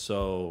 And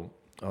so,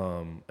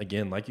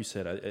 again, like you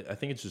said, I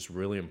think it's just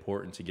really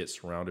important to get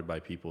surrounded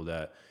by people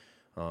that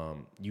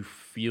you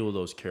feel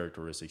those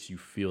characteristics, you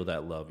feel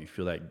that love, you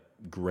feel that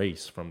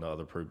grace from the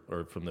other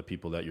or from the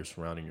people that you're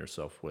surrounding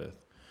yourself with.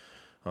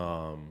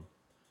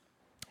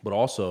 But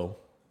also,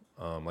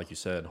 like you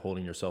said,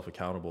 holding yourself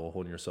accountable,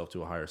 holding yourself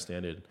to a higher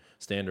standard.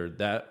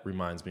 That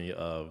reminds me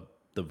of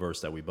the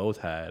verse that we both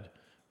had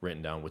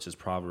written down, which is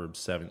Proverbs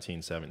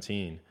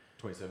 17:17.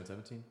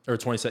 27:17? Or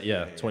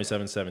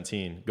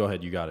 27:17. Go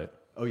ahead, you got it.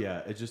 Oh yeah,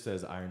 it just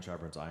says iron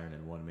sharpens iron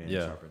and one man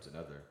sharpens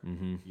another.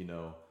 You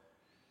know,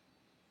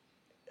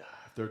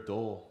 if they're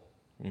dull,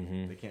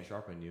 they can't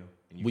sharpen you,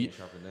 and you can't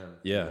sharpen them.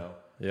 Yeah.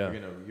 You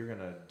know? You're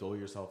gonna dull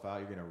yourself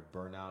out. You're gonna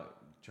burn out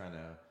trying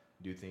to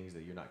do things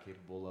that you're not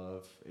capable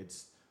of.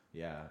 It's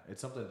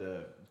something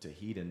to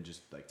heed and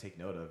just like take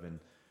note of. And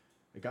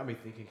it got me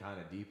thinking kind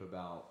of deep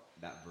about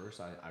that verse.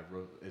 I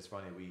wrote. It's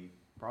funny, we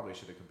probably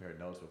should have compared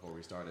notes before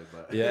we started,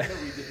 but we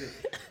didn't.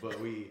 But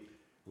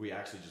we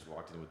actually just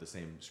walked in with the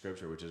same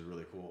scripture, which is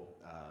really cool.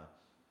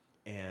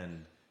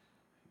 And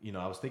you know,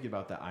 I was thinking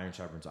about that iron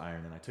sharpens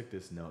iron, and I took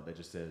this note that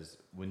just says,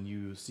 when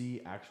you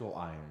see actual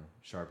iron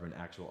sharpen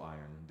actual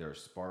iron,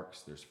 there's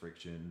sparks, there's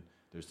friction,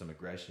 there's some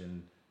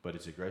aggression, but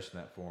it's aggression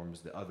that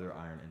forms the other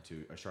iron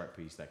into a sharp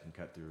piece that can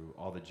cut through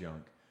all the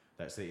junk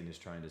that Satan is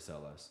trying to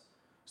sell us.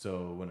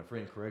 So when a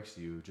friend corrects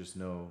you, just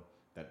know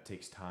that it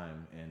takes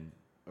time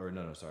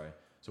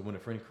So when a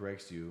friend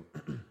corrects you,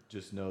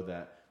 just know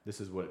that this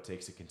is what it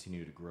takes to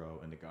continue to grow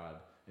into God,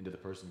 into the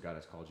person God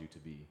has called you to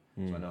be.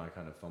 So I know I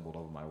kind of fumbled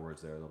over my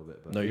words there a little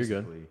bit, but no, you're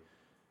good.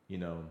 You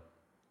know,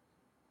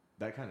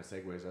 that kind of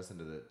segues us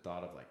into the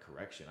thought of like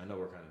correction. I know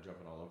we're kind of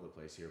jumping all over the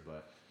place here,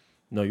 but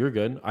no, you're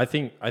good. I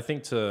think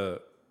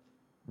to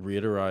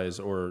reiterate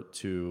or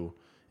to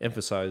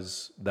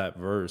emphasize that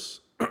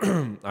verse,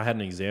 I had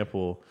an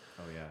example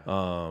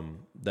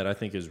that I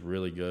think is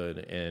really good.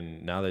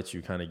 And now that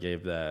you kind of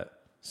gave that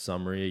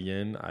summary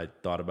again, I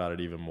thought about it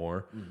even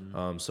more.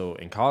 So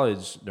in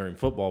college during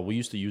football, we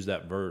used to use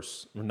that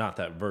verse, not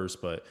that verse,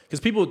 but because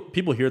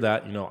people hear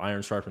that, you know,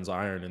 iron sharpens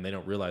iron, and they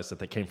don't realize that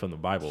they came from the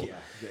Bible.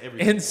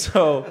 And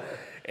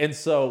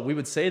so we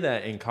would say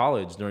that in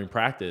college during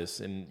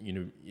practice, and you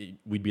know,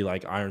 we'd be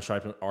like iron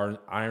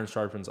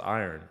sharpens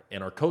iron,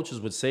 and our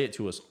coaches would say it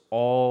to us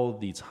all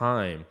the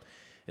time.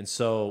 And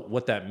so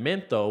what that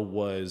meant though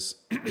was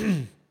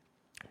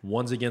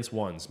ones against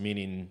ones,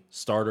 meaning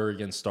starter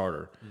against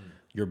starter.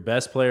 Your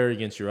best player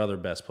against your other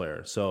best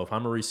player. So if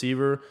I'm a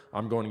receiver,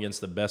 I'm going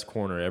against the best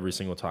corner every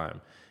single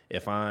time.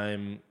 If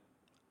I'm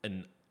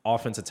an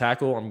offensive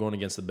tackle, I'm going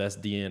against the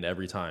best D end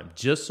every time,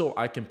 just so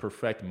I can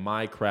perfect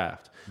my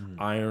craft.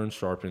 Iron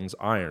sharpens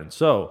iron.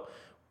 So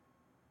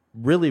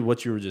really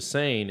what you were just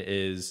saying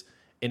is,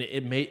 and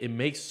it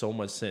makes so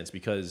much sense,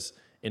 because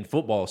in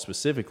football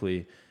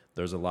specifically,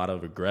 there's a lot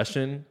of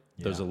aggression.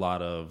 There's a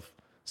lot of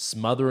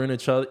smothering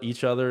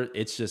each other.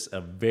 It's just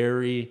a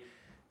very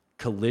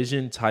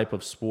collision type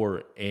of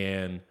sport,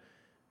 and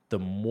the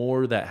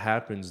more that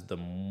happens, the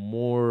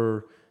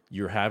more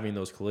you're having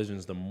those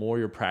collisions, the more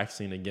you're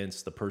practicing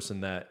against the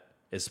person that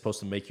is supposed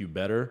to make you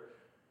better.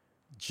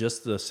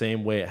 Just the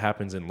same way it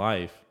happens in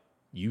life,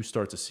 you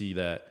start to see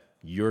that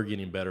you're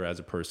getting better as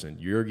a person,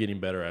 you're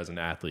getting better as an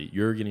athlete,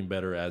 you're getting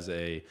better as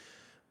a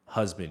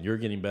husband, you're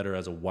getting better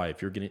as a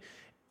wife,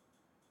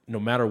 no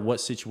matter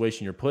what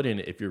situation you're put in,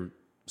 if you're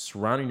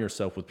surrounding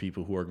yourself with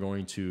people who are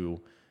going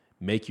to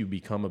make you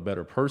become a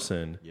better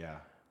person,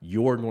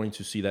 you're going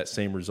to see that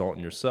same result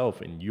in yourself,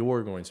 and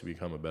you're going to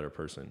become a better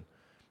person.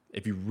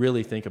 If you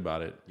really think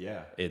about it,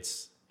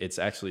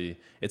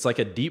 it's like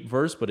a deep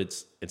verse, but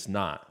it's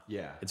not.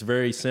 Yeah. It's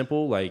very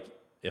simple. Like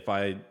if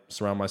I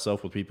surround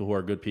myself with people who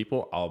are good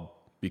people, I'll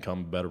become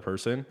a better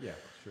person. Yeah,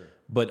 sure.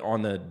 But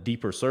on the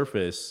deeper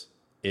surface,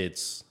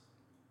 it's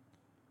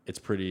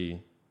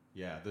pretty.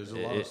 Yeah, there's a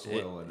lot of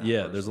soil in that.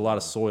 Yeah, there's a lot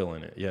of soil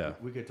in it. Yeah.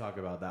 We could talk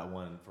about that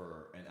one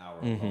for an hour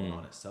alone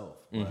on itself.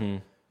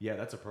 But yeah,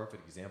 that's a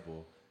perfect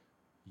example.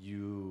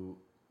 You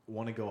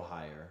want to go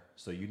higher,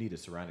 so you need to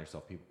surround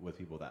yourself with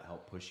people that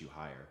help push you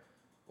higher,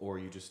 or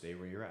you just stay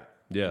where you're at.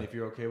 Yeah. And if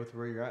you're okay with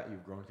where you're at,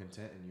 you've grown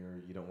content,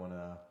 and you don't want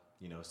to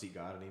seek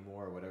God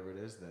anymore or whatever it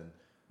is, then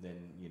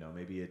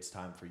maybe it's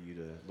time for you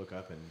to look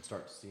up and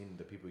start seeing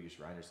the people you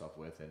surround yourself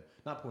with, and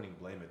not pointing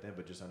blame at them,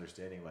 but just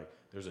understanding like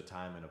there's a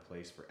time and a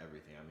place for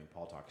everything. I mean,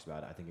 Paul talks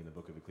about it, I think, in the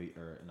book of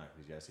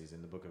Ecclesiastes,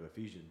 in the book of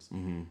Ephesians.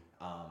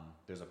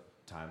 There's a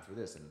time for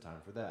this and a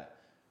time for that.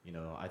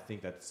 I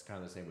think that's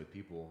kind of the same with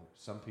people.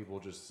 Some people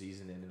just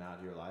season in and out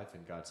of your life,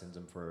 and God sends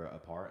them for a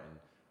part, and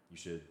you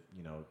should,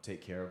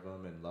 take care of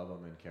them and love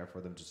them and care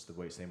for them just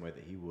the same way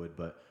that He would.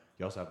 But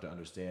you also have to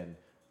understand,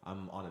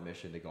 I'm on a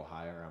mission to go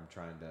higher. I'm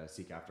trying to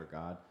seek after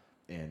God.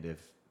 And if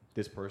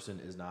this person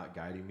is not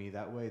guiding me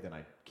that way, then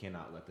I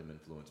cannot let them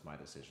influence my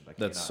decisions.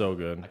 That's so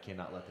good. I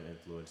cannot let them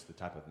influence the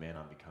type of man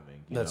I'm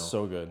becoming. That's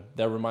so good.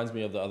 That reminds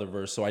me of the other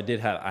verse. So I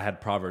had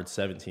Proverbs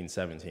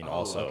 17:17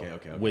 also,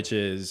 okay. which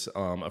is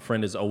a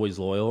friend is always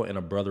loyal and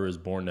a brother is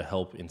born to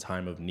help in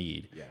time of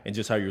need. Yeah. And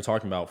just how you're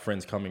talking about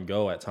friends come and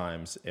go at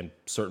times, and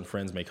certain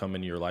friends may come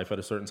into your life at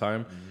a certain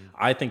time.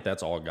 I think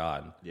that's all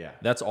God. Yeah.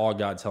 That's all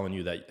God telling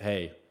you that,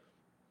 hey,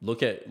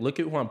 look at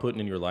who I'm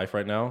putting in your life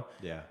right now.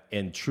 Yeah.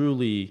 And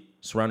truly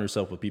surround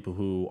yourself with people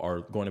who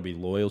are going to be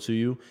loyal to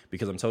you,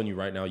 because I'm telling you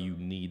right now, you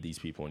need these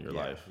people in your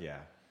life. Yeah.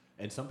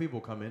 And some people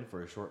come in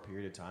for a short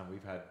period of time.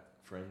 We've had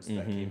friends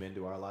that came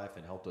into our life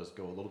and helped us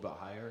go a little bit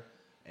higher,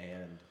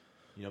 and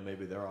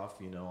maybe they're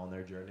off, on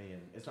their journey,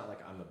 and it's not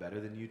like I'm a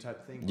better than you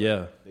type thing.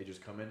 Yeah. They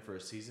just come in for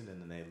a season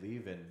and then they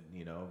leave, and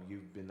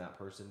you've been that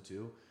person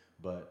too.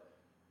 But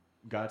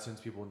God sends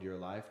people into your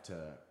life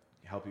to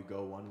help you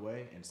go one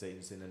way, and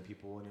Satan's sending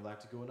people in your life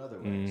to go another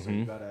way. So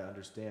you got to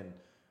understand,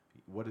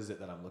 what is it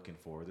that I'm looking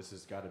for? This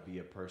has got to be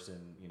a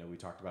person, we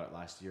talked about it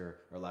last year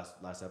or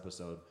last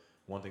episode.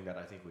 One thing that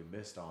I think we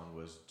missed on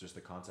was just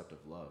the concept of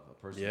love. A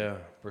person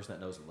that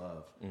knows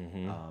love.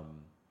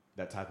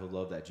 That type of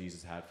love that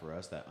Jesus had for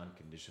us, that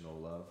unconditional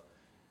love.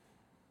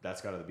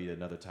 That's got to be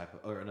another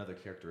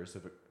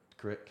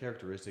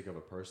characteristic of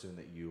a person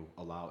that you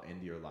allow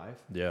into your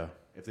life. Yeah.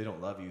 If they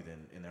don't love you,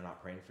 and they're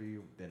not praying for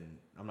you, then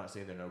I'm not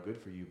saying they're no good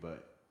for you,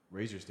 but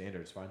raise your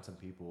standards. Find some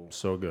people.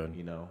 So good.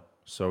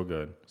 So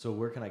good. So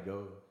where can I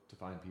go to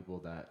find people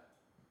that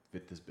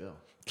fit this bill?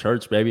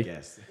 Church, baby.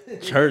 Yes.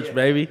 Church,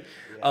 baby.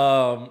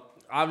 Yeah.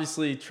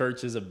 Obviously,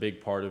 church is a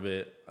big part of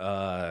it.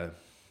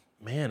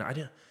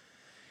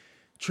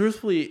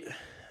 Truthfully,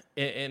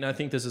 and I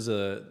think this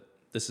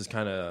is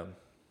kind of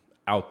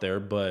out there,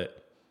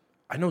 but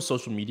I know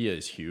social media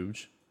is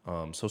huge.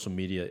 Social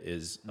media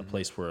is a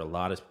place where a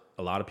lot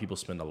of people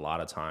spend a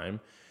lot of time.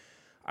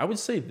 I would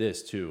say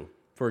this too.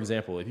 For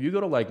example, if you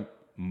go to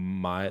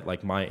my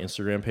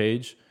Instagram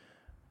page,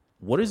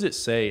 what does it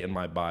say in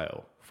my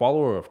bio?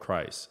 Follower of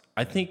Christ.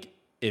 I think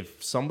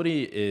if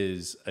somebody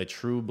is a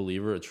true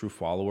believer, a true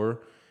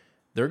follower,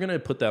 they're going to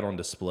put that on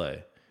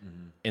display.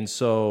 And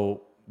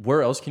so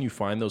where else can you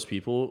find those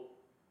people?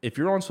 If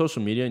you're on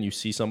social media and you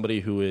see somebody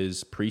who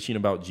is preaching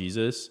about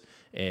Jesus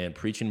and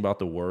preaching about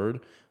the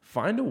word,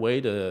 find a way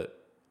to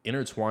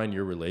intertwine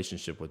your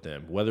relationship with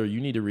them. Whether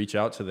you need to reach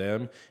out to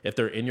them, if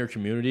they're in your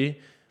community,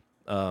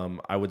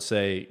 I would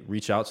say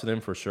reach out to them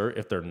for sure.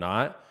 If they're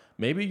not,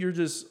 maybe you're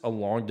just a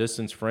long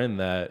distance friend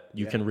that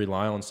you can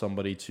rely on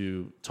somebody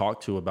to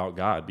talk to about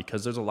God,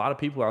 because there's a lot of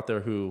people out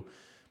there who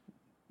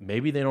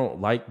maybe they don't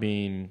like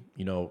being,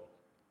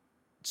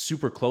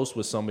 super close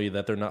with somebody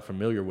that they're not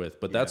familiar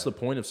with. But that's the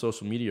point of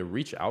social media.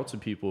 Reach out to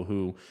people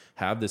who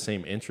have the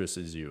same interests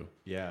as you.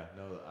 Yeah,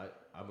 no,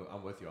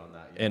 I'm with you on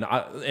that.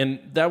 Yeah. And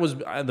that was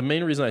the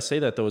main reason I say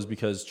that, though, is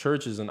because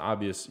church is an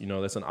obvious,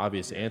 that's an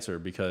obvious answer,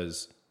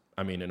 because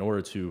in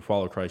order to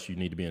follow Christ, you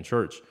need to be in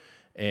church.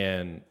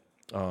 And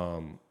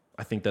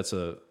I think that's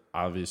a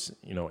obvious,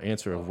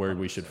 answer of where 100%.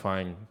 We should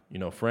find,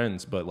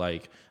 friends. But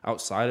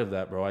outside of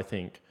that, bro, I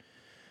think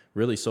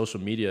really social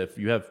media, if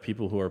you have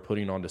people who are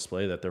putting on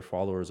display that they're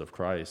followers of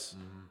Christ,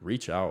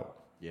 reach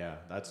out. Yeah,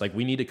 that's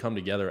we need to come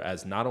together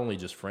as not only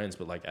just friends,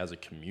 but as a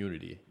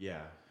community.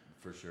 Yeah,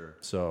 for sure.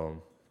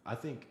 So I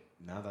think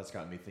now that's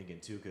got me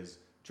thinking too, because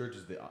church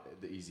is the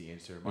easy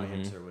answer. My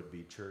answer would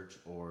be church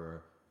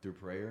or through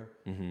prayer.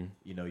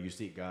 You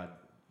seek God,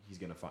 you're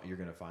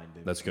gonna find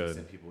Him. That's good.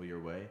 Send people your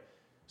way.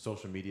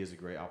 Social media is a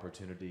great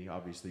opportunity.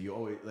 Obviously, you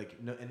always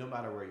no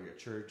matter where you're at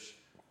church,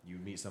 you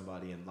meet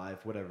somebody in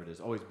life, whatever it is,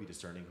 always be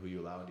discerning who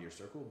you allow into your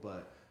circle.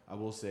 But I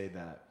will say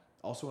that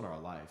also in our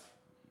life,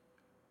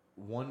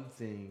 one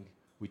thing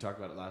we talked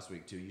about it last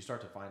week too. You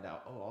start to find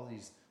out, all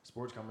these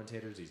sports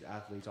commentators, these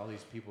athletes, all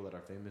these people that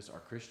are famous are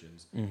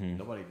Christians. Mm-hmm.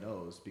 Nobody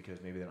knows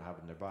because maybe they don't have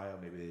it in their bio.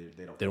 Maybe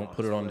they don't. They don't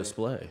put it on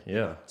display. Yeah.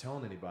 They're not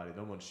telling anybody.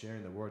 No one's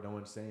sharing the word. No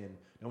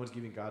one's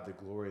giving God the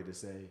glory to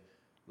say,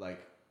 like,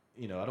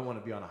 I don't want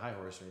to be on a high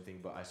horse or anything,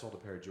 but I sold a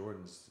pair of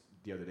Jordans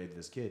the other day to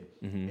this kid,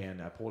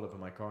 and I pulled up in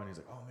my car, and he's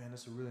like, "Oh man,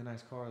 that's a really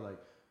nice car. Like,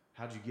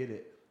 how'd you get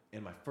it?"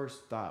 And my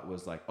first thought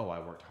was like, "Oh, I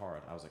worked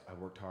hard." I was like, "I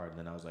worked hard," and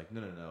then I was like,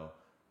 "No.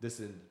 This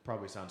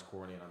probably sounds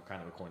corny, and I'm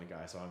kind of a corny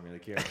guy, so I don't really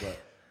care." But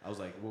I was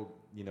like, "Well,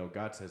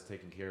 God has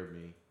taken care of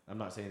me. I'm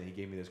not saying that He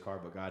gave me this car,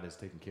 but God has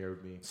taken care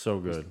of me. So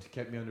good. He's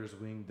kept me under His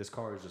wing. This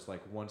car is just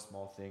like one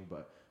small thing,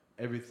 but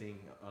everything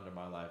under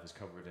my life is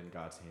covered in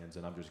God's hands,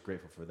 and I'm just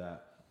grateful for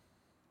that."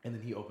 And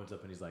then he opens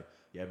up and he's like,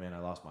 "Yeah, man, I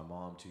lost my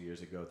mom 2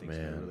 years ago. Things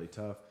were really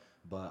tough,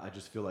 but I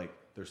just feel like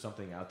there's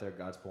something out there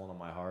God's pulling on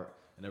my heart.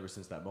 And ever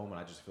since that moment,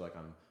 I just feel like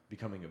I'm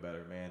becoming a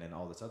better man and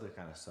all this other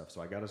kind of stuff."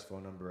 So I got his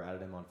phone number,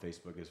 added him on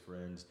Facebook as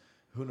friends.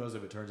 Who knows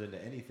if it turns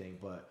into anything,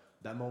 but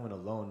that moment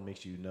alone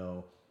makes you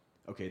know,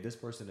 okay, this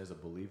person is a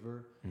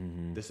believer.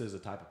 Mm-hmm. This is the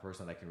type of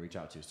person I can reach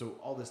out to. So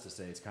all this to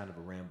say, it's kind of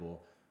a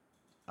ramble.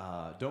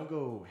 Don't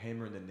go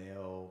hammering the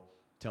nail,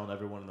 telling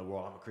everyone in the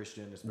world I'm a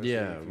Christian, especially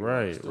if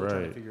you're still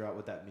trying to figure out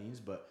what that means.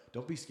 But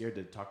don't be scared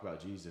to talk about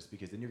Jesus,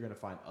 because then you're going to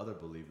find other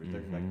believers.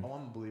 They're going to be like, "Oh,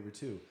 I'm a believer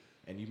too."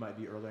 And you might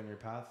be early on your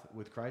path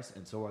with Christ,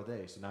 and so are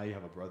they. So now you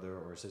have a brother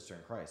or a sister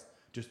in Christ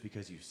just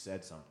because you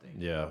said something.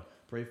 Yeah.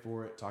 Pray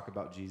for it. Talk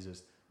about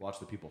Jesus. Watch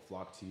the people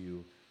flock to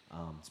you,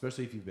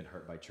 especially if you've been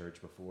hurt by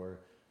church before.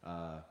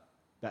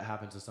 That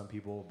happens to some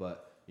people,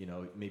 but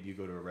maybe you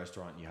go to a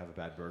restaurant and you have a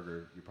bad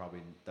burger.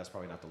 That's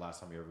probably not the last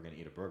time you're ever going to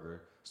eat a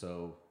burger.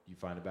 So you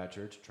find a bad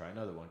church, try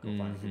another one. Go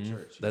find a good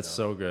church. That's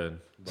so good.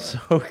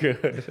 So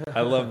good.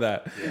 I love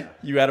that. Yeah.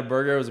 You had a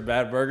burger, it was a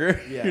bad burger.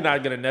 Yeah. You're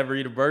not going to never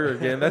eat a burger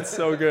again. That's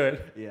so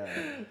good. Yeah.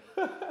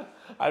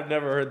 I've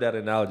never heard that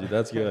analogy.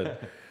 That's good.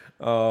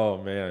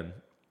 Oh, man.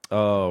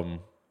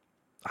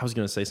 I was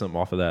going to say something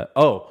off of that.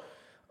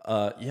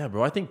 Yeah,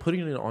 bro. I think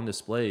putting it on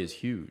display is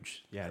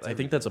huge. Yeah, I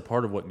think that's a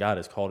part of what God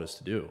has called us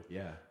to do.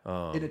 Yeah.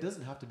 And it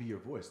doesn't have to be your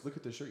voice. Look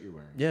at the shirt you're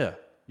wearing. Yeah.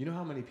 You know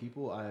how many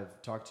people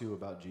I've talked to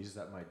about Jesus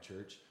at my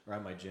church or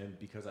at my gym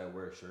because I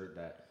wear a shirt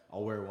that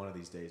I'll wear one of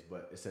these days,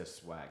 but it says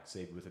 "Swag,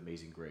 saved with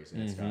amazing grace,"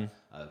 and it's got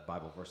a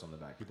Bible verse on the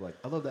back. People are like,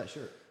 "I love that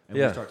shirt," and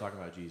we start talking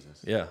about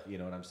Jesus. Yeah, you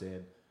know what I'm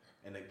saying?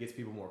 And it gets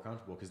people more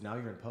comfortable because now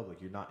you're in public.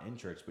 You're not in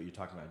church, but you're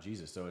talking about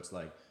Jesus. So it's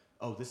like,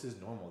 oh, this is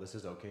normal. This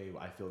is okay.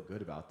 I feel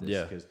good about this.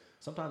 Yeah. Because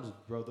sometimes,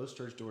 bro, those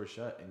church doors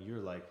shut, and you're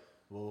like,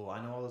 well,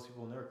 I know all those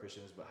people and they're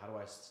Christians, but how do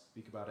I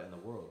speak about it in the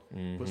world?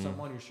 Put something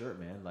on your shirt,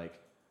 man. Like,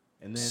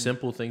 and then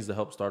simple things to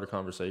help start a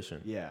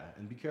conversation. Yeah,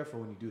 and be careful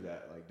when you do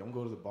that. Like, don't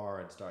go to the bar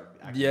and start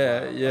acting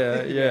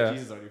Yeah.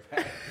 Jesus on your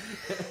back.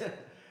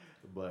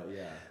 But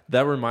yeah,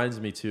 that reminds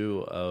me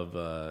too of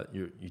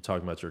you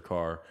talking about your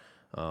car.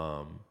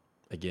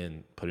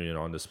 Again, putting it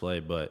on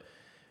display, but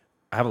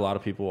I have a lot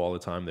of people all the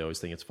time. They always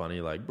think it's funny,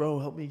 like, "Bro,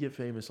 help me get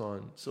famous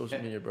on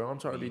social media, bro. I'm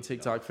trying to be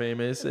TikTok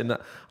famous." And I'm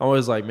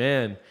always like,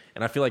 man.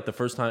 And I feel like the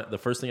first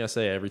thing I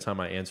say every time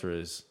I answer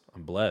is,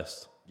 "I'm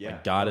blessed." Yeah,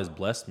 like, God has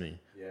blessed me.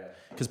 Yeah,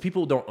 because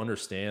people don't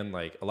understand.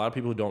 Like, a lot of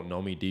people who don't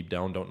know me deep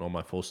down don't know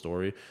my full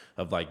story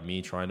of like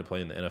me trying to play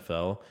in the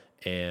NFL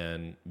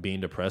and being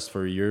depressed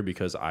for a year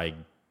because I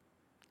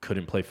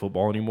couldn't play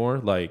football anymore.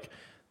 Like,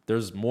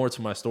 there's more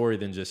to my story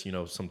than just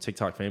some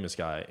TikTok famous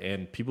guy.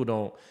 And people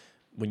don't.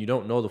 When you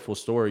don't know the full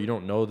story, you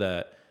don't know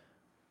that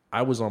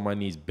I was on my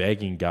knees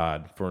begging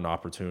God for an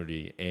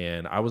opportunity,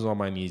 and I was on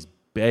my knees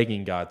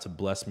begging God to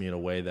bless me in a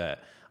way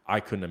that I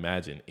couldn't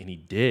imagine, and He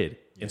did.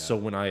 Yeah. And so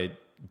when I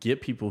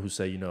get people who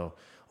say,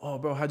 "Oh,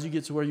 bro, how'd you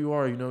get to where you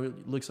are?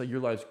 It looks like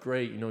your life's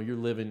great. You're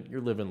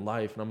living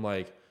life," and I'm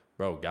like,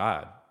 "Bro,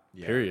 God,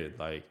 period.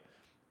 Like,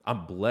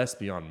 I'm blessed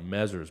beyond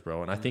measures,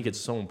 bro." And I think it's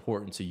so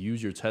important to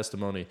use your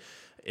testimony.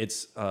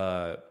 It's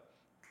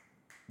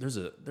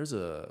There's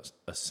a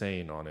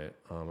saying on it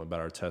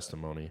about our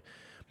testimony,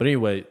 but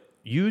anyway,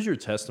 use your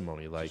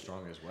testimony like your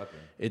strongest weapon.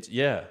 It's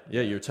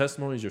your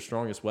testimony is your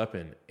strongest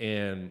weapon,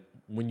 and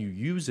when you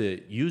use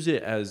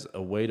it as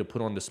a way to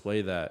put on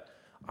display that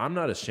I'm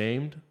not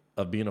ashamed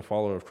of being a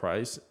follower of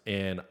Christ,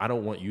 and I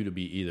don't want you to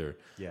be either.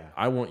 Yeah,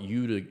 I want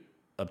you to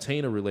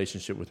obtain a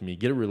relationship with me,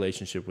 get a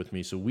relationship with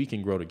me, so we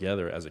can grow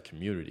together as a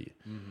community.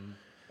 Mm-hmm.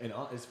 And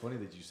it's funny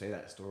that you say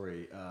that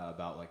story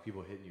about like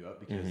people hitting you up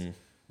because.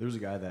 There was a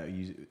guy that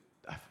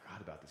I forgot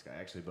about this guy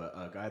actually, but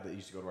a guy that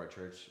used to go to our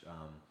church.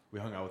 We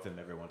hung out with him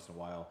every once in a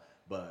while,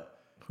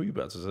 but who you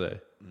about to say?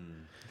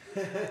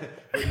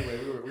 Anyway,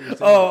 we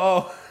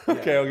were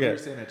okay. We were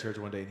sitting at church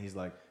one day, and he's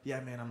like, "Yeah,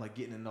 man, I'm like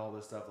getting into all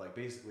this stuff. Like,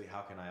 basically,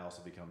 how can I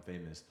also become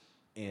famous?"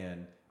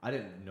 And I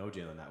didn't know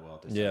Jalen that well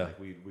at this time. Like,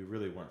 we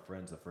really weren't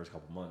friends the first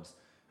couple months.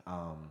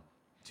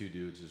 Two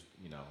dudes, just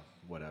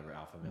whatever,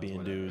 alpha males, being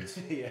whatever. dudes.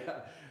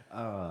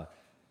 Yeah.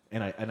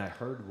 And I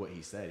heard what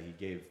he said.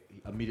 He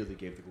immediately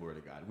gave the glory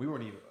to God. We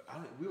weren't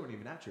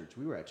even at church.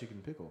 We were at Chicken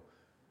and Pickle.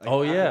 Like,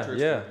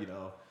 church, yeah.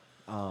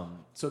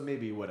 So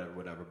maybe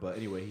whatever. But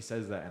anyway, he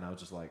says that, and I was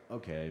just like,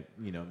 okay,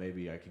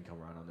 maybe I can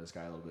come around on this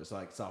guy a little bit. So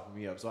like soften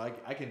me up. So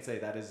I can say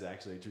that is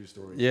actually a true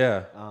story.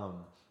 Yeah.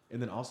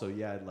 And then also,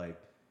 like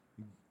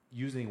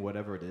using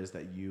whatever it is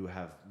that you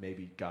have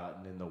maybe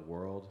gotten in the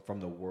world from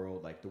the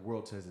world, like the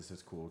world says this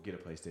is cool, get a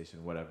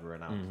PlayStation, whatever,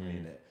 and I'm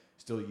playing it.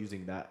 Still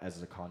using that as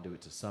a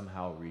conduit to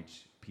somehow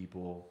reach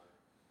people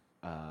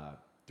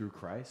through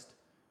Christ.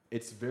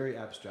 It's very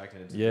abstract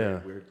and it's a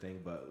very weird thing,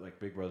 but like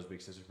Big Brothers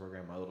Big Sisters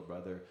program, my little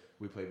brother,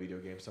 we play video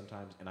games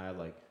sometimes, and I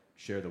like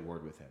share the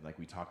word with him. Like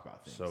we talk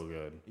about things. So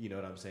good. You know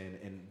what I'm saying?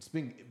 And it's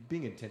being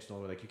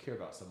intentional. Like you care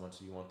about someone,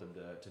 so you want them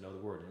to know the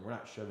word, and we're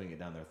not shoving it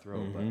down their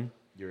throat, but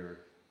you're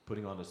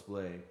putting on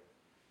display.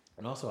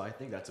 And also, I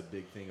think that's a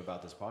big thing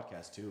about this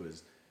podcast too.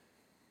 Is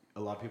a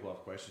lot of people have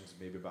questions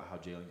maybe about how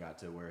Jalen got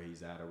to where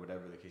he's at, or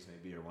whatever the case may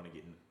be, or want to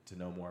get to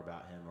know more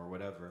about him, or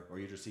whatever, or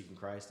you're just seeking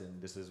Christ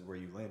and this is where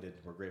you landed.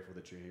 We're grateful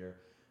that you're here.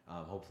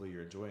 Hopefully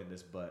you're enjoying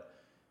this, but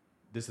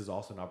this is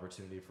also an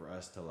opportunity for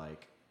us to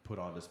like put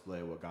on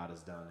display what God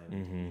has done,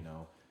 and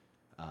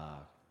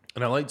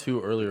and I like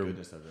to earlier, the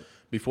goodness of it.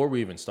 Before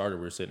we even started,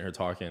 we were sitting here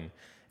talking,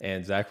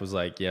 and Zach was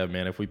like, yeah,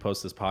 man, if we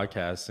post this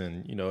podcast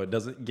and it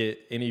doesn't get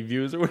any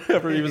views or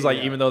whatever, he was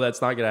like, even though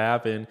that's not gonna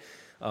happen,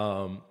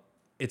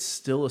 it's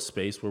still a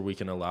space where we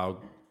can allow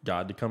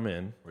God to come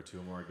in. Where two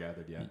or more are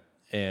gathered,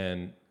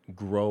 and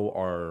grow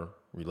our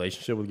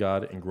relationship with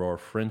God and grow our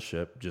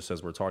friendship, just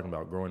as we're talking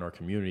about growing our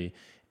community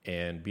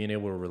and being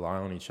able to rely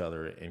on each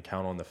other and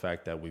count on the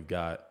fact that we've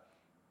got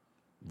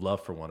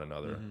love for one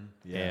another.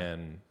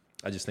 And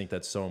I just think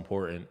that's so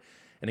important.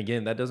 And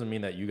again, that doesn't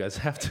mean that you guys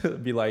have to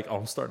be like, oh,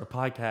 I'm starting a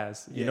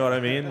podcast. You know what I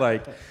mean?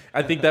 Like,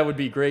 I think that would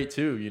be great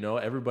too.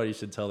 Everybody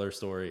should tell their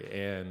story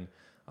and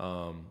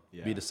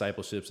be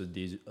discipleships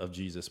of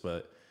Jesus.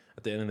 But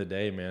at the end of the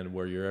day, man,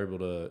 where you're able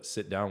to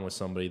sit down with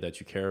somebody that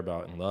you care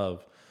about and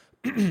love,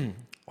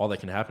 all that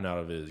can happen out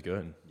of it is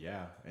good.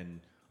 Yeah, and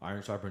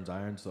iron sharpens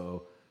iron,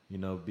 so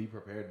be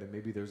prepared that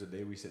maybe there's a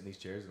day we sit in these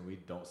chairs and we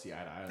don't see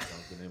eye to eye on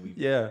something, and we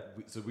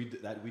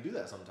do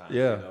that sometimes.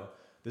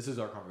 This is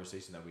our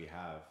conversation that we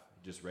have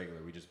just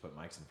regular. We just put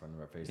mics in front of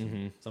our face.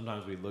 And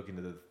sometimes we look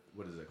into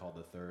what is it called,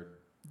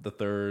 the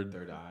third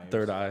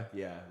eye.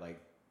 Yeah, like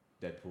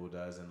Deadpool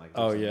does, and like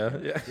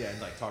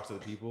and like talks to the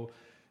people.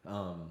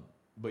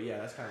 But yeah,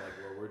 that's kind of like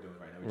what we're doing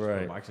right now. We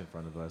just put mics in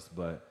front of us,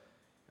 but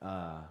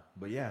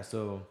yeah.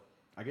 So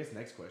I guess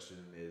next question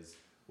is,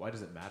 why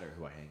does it matter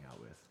who I hang out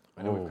with?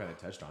 I know we've kind of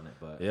touched on it,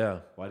 but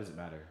why does it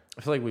matter?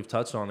 I feel like we've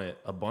touched on it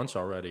a bunch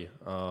already.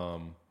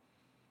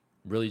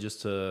 Really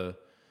just to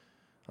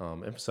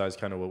emphasize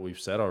kind of what we've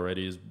said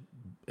already is,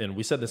 and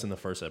we said this in the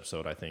first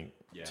episode, I think,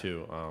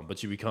 too.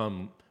 But you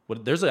become,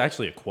 there's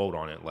actually a quote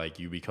on it, like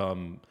you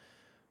become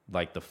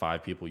like the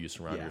 5 people you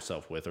surround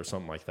yourself with, or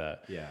something like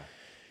that. Yeah.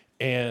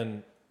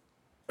 And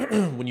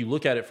when you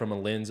look at it from a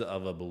lens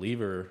of a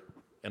believer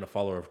and a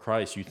follower of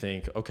Christ, you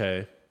think,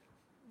 okay,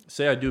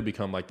 say I do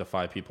become like the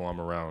 5 people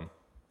I'm around,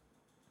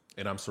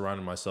 and I'm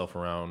surrounding myself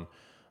around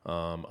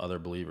other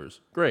believers.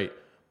 Great.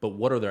 But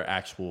what are their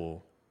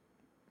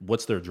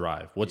what's their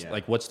drive?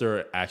 What's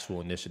their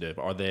actual initiative?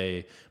 Are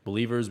they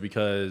believers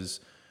because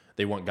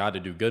they want God to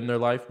do good in their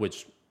life,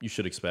 which you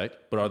should expect,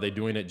 but are they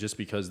doing it just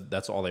because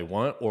that's all they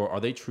want, or are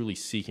they truly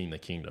seeking the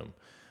kingdom?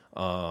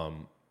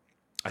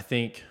 I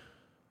think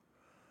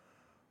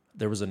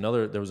there was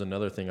another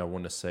thing I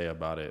wanted to say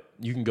about it.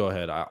 You can go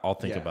ahead. I'll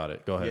think about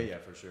it. Go ahead. Yeah,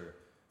 for sure.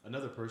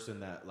 Another person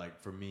that, like,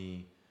 for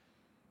me,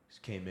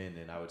 came in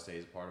and I would say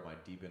is part of my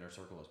deep inner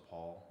circle is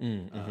Paul.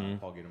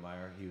 Paul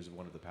Gidemeyer. He was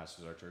one of the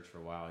pastors at our church for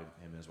a while. Him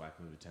and his wife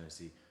moved to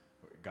Tennessee.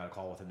 Got a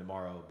call with him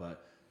tomorrow,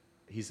 but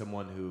he's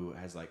someone who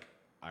has like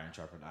iron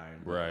sharpened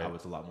iron. Right. I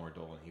was a lot more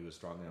dull, and he was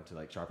strong enough to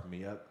like sharpen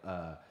me up.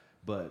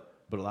 But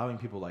allowing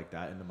people like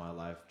that into my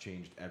life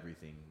changed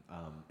everything.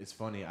 It's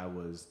funny.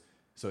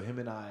 Him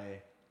and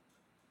I.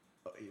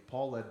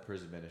 Paul led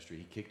prison ministry.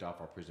 He kicked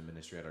off our prison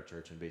ministry at our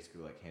church and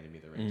basically like handed me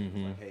the reins.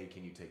 He was like, "Hey,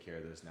 can you take care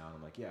of this now?" And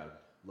I'm like, "Yeah, I'd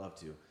love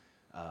to."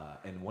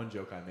 And one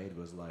joke I made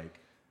was like,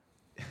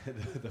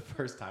 the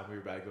first time we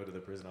were about to go to the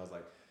prison, I was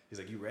like, he's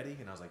like, "You ready?"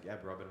 And I was like, "Yeah,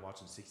 bro, I've been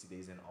watching 60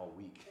 Days In all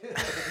week."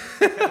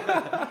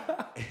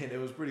 And it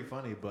was pretty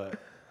funny, but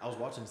I was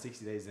watching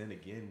 60 Days In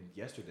again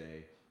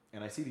yesterday,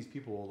 and I see these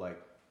people like,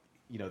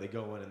 they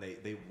go in and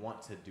they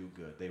want to do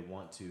good. They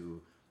want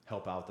to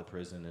help out the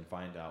prison and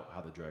find out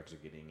how the drugs are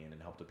getting in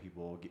and help the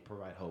people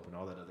provide hope and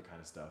all that other kind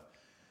of stuff.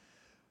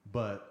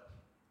 But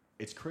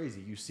it's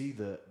crazy. You see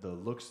the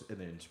looks and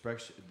the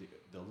expression,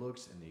 the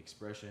looks and the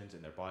expressions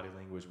and their body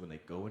language when they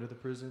go into the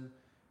prison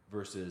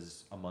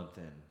versus a month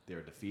in.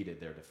 They're defeated.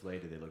 They're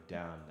deflated. They look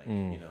down,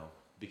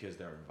 because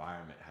their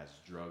environment has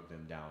drugged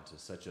them down to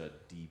such a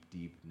deep,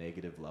 deep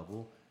negative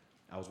level.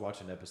 I was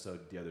watching an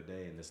episode the other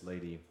day, and this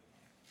lady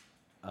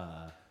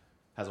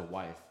has a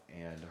wife,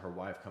 and her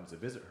wife comes to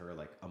visit her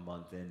like a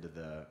month into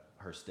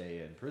her stay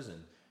in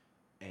prison.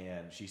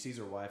 And she sees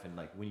her wife, and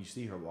like when you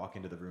see her walk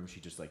into the room, she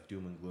just like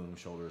doom and gloom,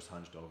 shoulders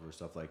hunched over,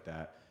 stuff like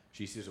that.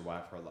 She sees her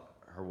wife,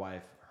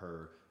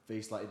 her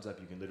face lightens up.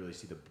 You can literally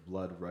see the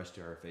blood rush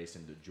to her face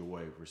and the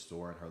joy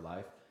restore in her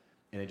life.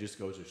 And it just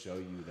goes to show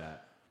you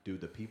that,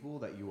 dude, the people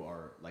that you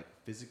are like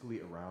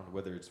physically around,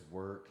 whether it's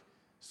work,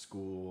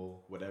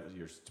 school, whatever,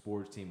 your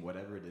sports team,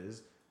 whatever it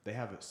is, they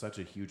have such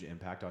a huge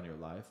impact on your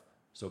life.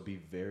 So be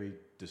very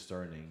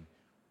discerning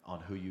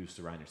on who you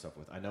surround yourself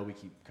with. I know we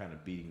keep kind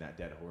of beating that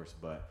dead horse,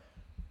 but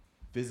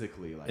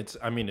physically, like,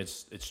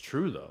 it's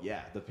true though.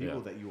 yeah, the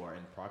people that you are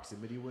in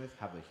proximity with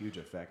have a huge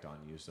effect on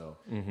you. So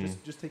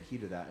just take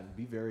heed of that and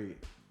be very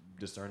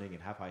discerning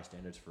and have high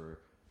standards for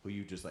who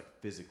you just like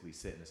physically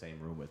sit in the same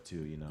room with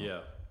too, you know? Yeah.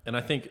 And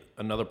I think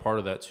another part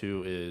of that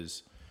too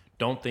is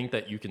don't think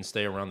that you can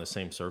stay around the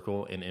same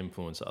circle and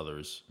influence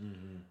others.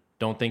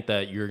 Don't think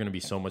that you're going to be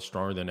so much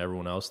stronger than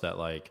everyone else that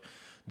like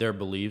their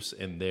beliefs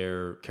and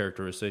their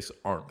characteristics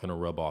aren't going to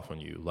rub off on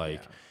you.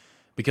 Like,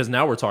 because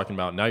now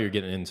you're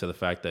getting into the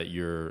fact that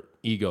your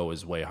ego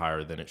is way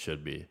higher than it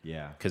should be.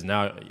 Yeah. Because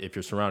now if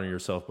you're surrounding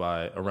yourself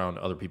around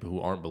other people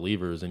who aren't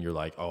believers and you're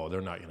like, oh,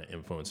 they're not going to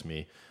influence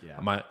me.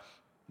 Yeah.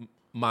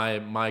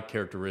 My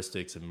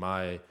characteristics and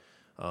my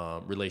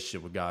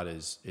relationship with God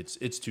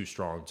it's too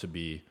strong to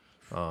be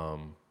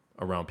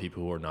around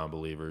people who are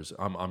non-believers.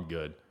 I'm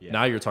good. Yeah.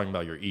 Now you're talking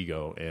about your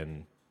ego,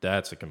 and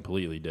that's a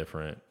completely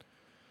different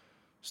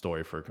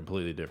story for a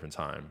completely different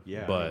time.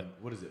 Yeah, but I mean,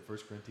 what is it? 1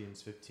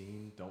 Corinthians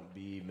 15. Don't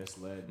be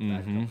misled.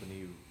 Bad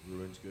company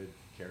ruins good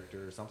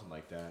character, or something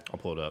like that. I'll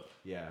pull it up.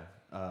 Yeah,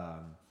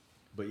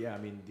 but yeah, I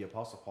mean, the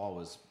Apostle Paul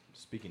was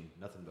speaking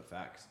nothing but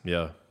facts.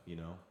 Yeah, you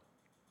know.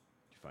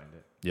 Did you find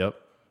it? Yep.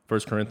 1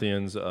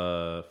 Corinthians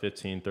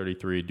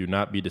 15:33. Do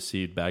not be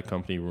deceived. Bad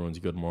company ruins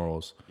good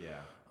morals.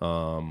 Yeah.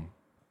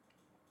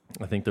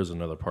 I think there's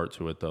another part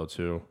to it though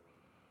too.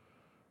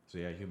 So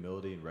yeah,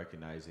 humility and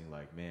recognizing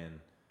like,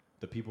 man,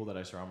 the people that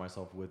I surround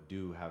myself with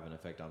do have an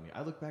effect on me.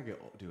 I look back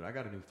at, dude, I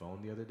got a new phone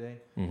the other day.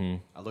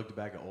 I looked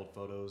back at old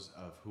photos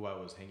of who I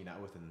was hanging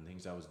out with and the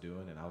things I was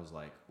doing, and I was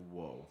like,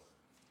 whoa,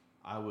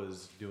 I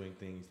was doing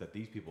things that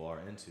these people are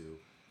into.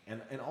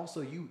 And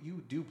also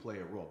you do play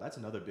a role. That's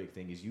another big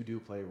thing is you do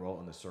play a role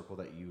in the circle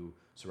that you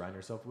surround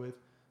yourself with.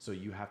 So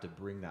you have to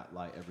bring that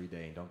light every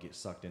day and don't get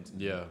sucked into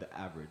the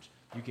average.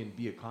 You can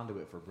be a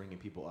conduit for bringing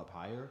people up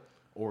higher,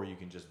 or you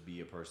can just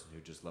be a person who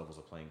just levels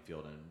a playing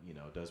field and, you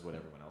know, does what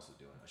everyone else is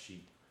doing, a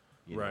sheep.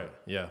 Right. Know?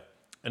 Yeah.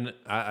 And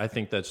I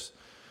think that's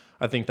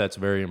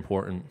very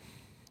important.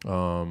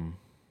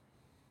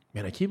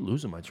 Man, I keep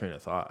losing my train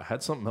of thought. I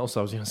had something else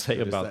I was going to say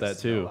about that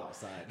too.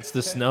 It's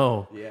the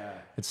snow. Yeah.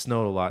 It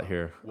snowed a lot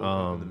here. Woke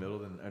up in the middle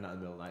of not in the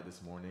middle of the night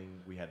this morning.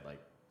 We had like,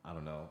 I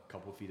don't know, a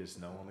couple feet of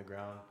snow on the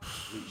ground.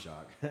 Complete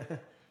shock.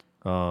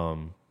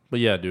 But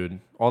yeah, dude,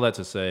 all that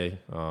to say,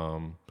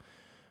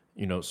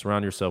 you know,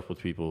 surround yourself with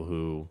people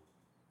who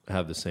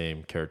have the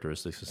same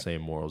characteristics, the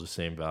same morals, the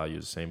same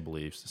values, the same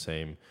beliefs, the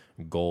same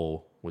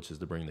goal, which is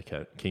to bring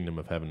the kingdom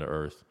of heaven to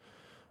earth.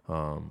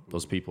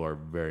 Those people are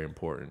very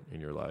important in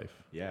your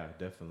life. Yeah,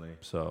 definitely.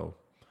 So,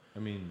 I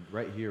mean,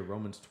 right here,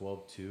 Romans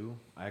 12:2.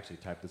 I actually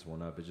typed this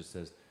one up. It just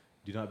says,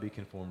 "Do not be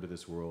conformed to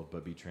this world,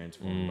 but be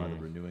transformed by the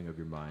renewing of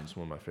your mind." It's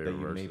one of my favorite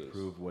verses. That you may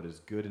prove what is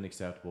good and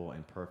acceptable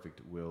and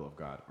perfect will of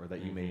God, or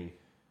that you may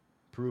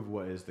prove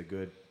what is the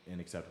good and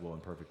acceptable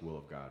and perfect will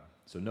of God.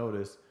 So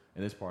notice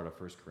in this part of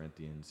 1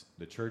 Corinthians,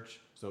 the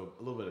church. So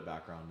a little bit of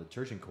background: the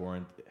church in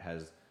Corinth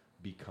has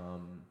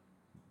become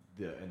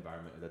the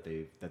environment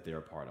that they're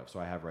a part of. So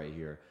I have right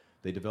here,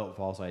 they developed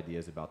false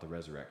ideas about the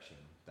resurrection.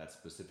 That's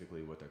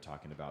specifically what they're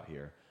talking about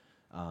here.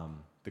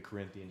 The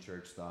Corinthian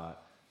church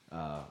thought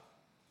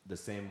the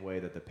same way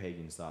that the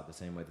pagans thought, the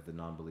same way that the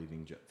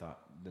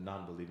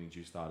non-believing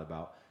Jews thought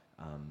about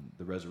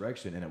the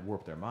resurrection, and it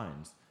warped their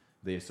minds.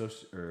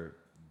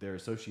 Their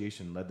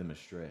association led them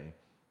astray.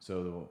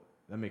 So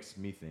that makes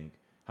me think,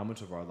 how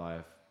much of our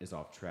life is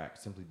off track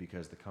simply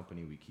because the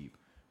company we keep?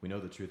 We know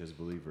the truth as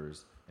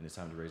believers, and it's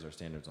time to raise our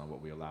standards on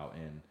what we allow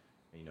in.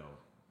 You know,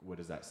 what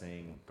is that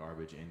saying?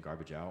 Garbage in,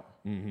 garbage out.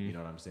 You know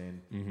what I'm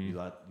saying? You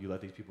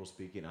let these people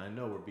speak in. I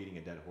know we're beating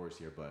a dead horse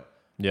here, but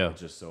it's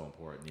just so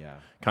important. Yeah.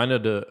 Kind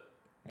of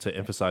to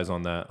emphasize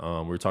on that,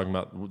 we were talking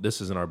about, this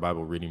is in our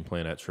Bible reading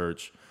plan at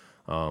church.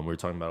 We were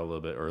talking about a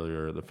little bit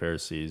earlier, the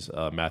Pharisees,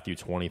 Matthew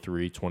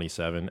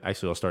 23:27.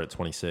 Actually, I'll start at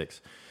 26.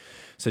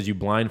 It says, "You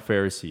blind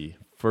Pharisee,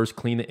 first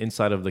clean the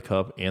inside of the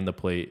cup and the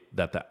plate,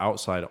 that the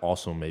outside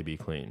also may be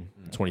clean."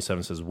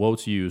 27 says, "Woe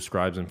to you,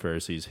 scribes and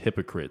Pharisees,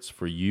 hypocrites,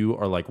 for you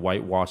are like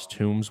whitewashed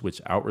tombs,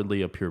 which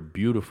outwardly appear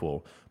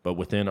beautiful, but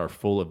within are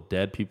full of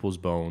dead people's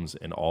bones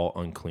and all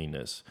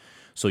uncleanness.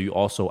 So you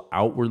also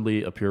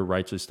outwardly appear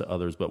righteous to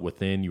others, but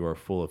within you are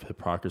full of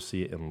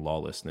hypocrisy and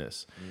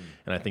lawlessness."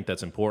 And I think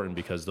that's important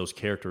because those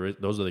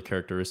are the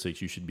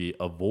characteristics you should be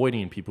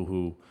avoiding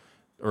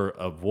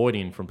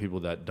from people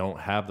that don't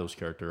have those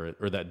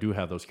or that do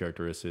have those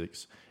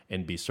characteristics,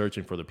 and be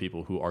searching for the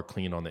people who are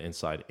clean on the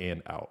inside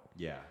and out.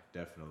 Yeah,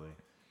 definitely.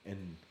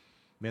 And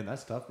man,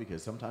 that's tough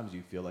because sometimes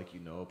you feel like you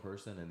know a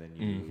person, and then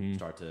you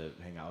start to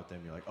hang out with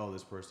them. You're like, oh,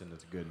 this person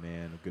is a good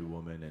man, a good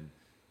woman, and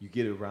you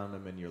get around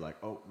them and you're like,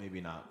 oh, maybe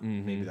not.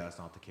 Maybe that's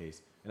not the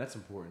case. And that's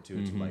important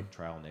too, to like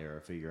trial and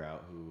error, figure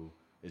out who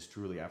is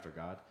truly after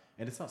God.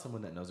 And it's not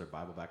someone that knows their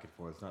Bible back and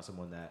forth. It's not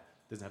someone that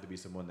doesn't have to be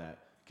someone that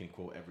can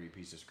quote every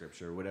piece of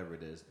scripture, whatever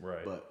it is.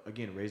 Right. But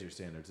again, raise your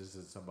standards. This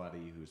is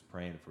somebody who's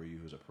praying for you,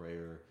 who's a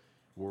prayer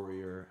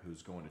warrior,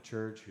 who's going to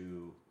church,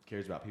 who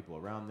cares about people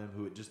around them,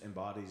 who just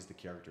embodies the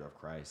character of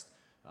Christ.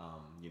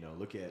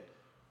 Look at,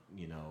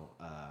 we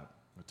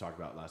talked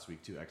about last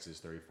week too, Exodus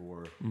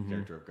 34,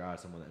 character of God,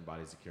 someone that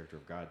embodies the character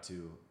of God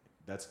too.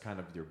 That's kind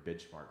of your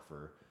benchmark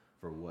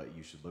for what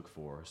you should look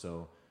for.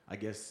 So I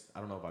guess, I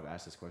don't know if I've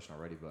asked this question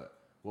already, but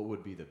what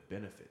would be the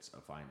benefits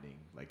of finding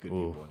like good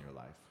people in your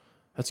life?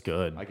 That's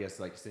good. I guess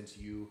like since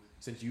you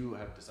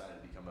have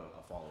decided to become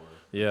a follower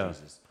of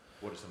Jesus,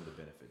 what are some of the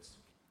benefits?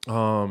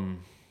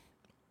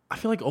 I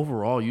feel like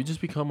overall you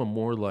just become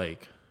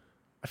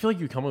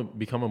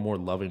become a more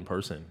loving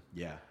person.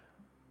 Yeah.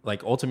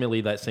 Like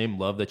ultimately that same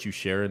love that you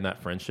share in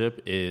that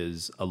friendship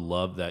is a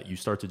love that you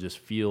start to just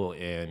feel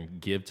and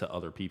give to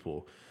other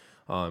people.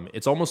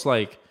 It's almost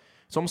like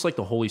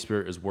the Holy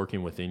Spirit is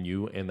working within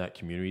you and that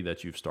community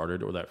that you've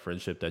started or that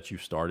friendship that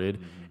you've started.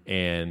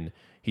 And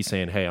he's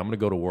saying, hey, I'm going to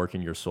go to work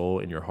in your soul,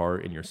 in your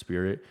heart, in your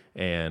spirit,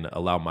 and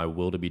allow my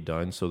will to be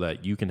done so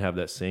that you can have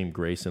that same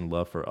grace and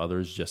love for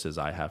others just as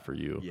I have for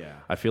you. Yeah.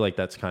 I feel like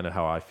that's kind of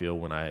how I feel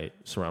when I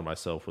surround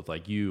myself with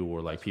like you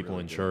or like people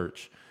really in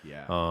church.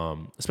 Yeah.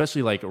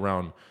 Especially like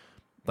around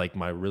like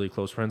my really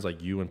close friends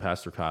like you and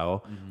Pastor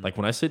Kyle. Like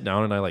when I sit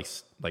down and I like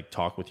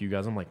talk with you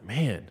guys, I'm like,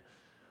 man,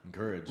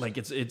 encouraged. Like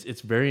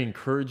it's very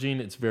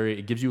encouraging.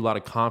 It gives you a lot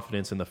of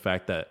confidence in the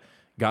fact that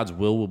God's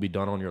will be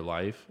done on your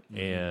life,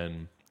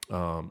 and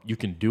you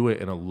can do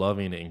it in a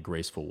loving and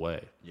graceful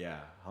way. Yeah,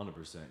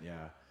 100%.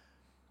 Yeah.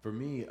 For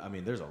me, I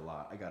mean, there's a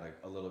lot. I got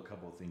a little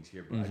couple of things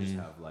here, but I just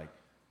have like,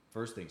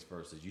 first things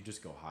first is you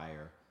just go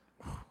higher.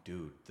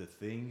 Dude, the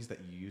things that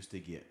you used to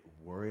get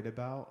worried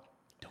about.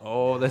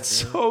 Oh, that's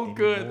so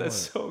good. That's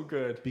so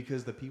good.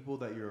 Because the people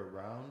that you're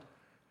around,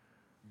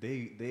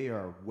 they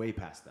are way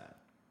past that.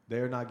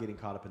 They're not getting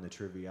caught up in the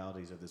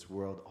trivialities of this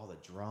world, all the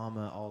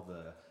drama, all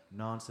the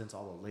nonsense,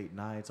 all the late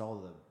nights, all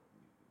the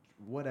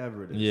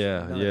whatever it is.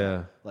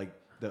 Yeah. Like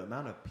the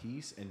amount of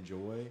peace and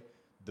joy,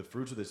 the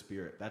fruits of the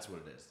Spirit, that's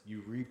what it is.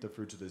 You reap the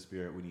fruits of the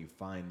Spirit when you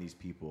find these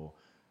people.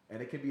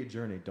 And it can be a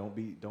journey. Don't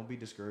be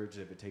discouraged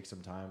if it takes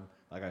some time.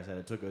 Like I said,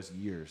 it took us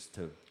years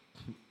to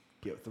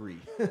get 3. You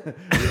know what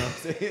I'm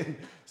saying?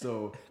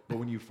 So, but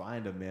when you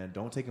find them, man,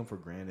 don't take them for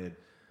granted.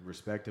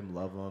 Respect them,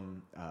 love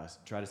them,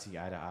 try to see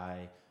eye to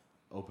eye,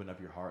 open up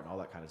your heart and all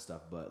that kind of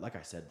stuff. But like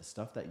I said, the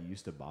stuff that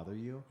used to bother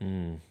you,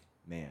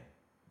 man,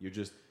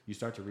 you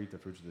start to reap the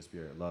fruits of the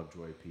Spirit: love,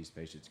 joy, peace,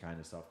 patience,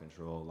 kindness,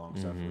 self-control,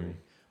 long-suffering,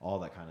 all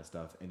that kind of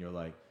stuff. And you're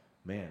like,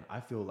 man, I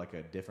feel like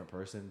a different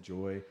person.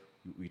 Joy,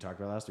 we talked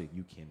about last week.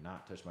 You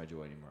cannot touch my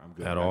joy anymore. I'm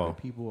good. I got good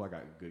people. I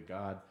got a good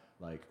God.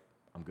 Like,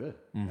 I'm good.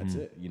 That's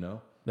it, you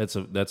know? That's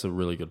a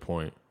really good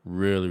point.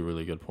 Really,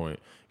 really good point.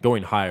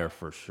 Going higher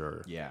for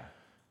sure. Yeah.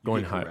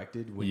 Going higher.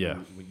 When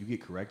you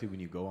get corrected when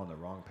you go on the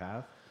wrong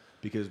path,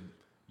 because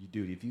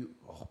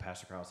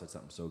Pastor Kyle said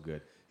something so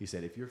good. He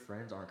said, if your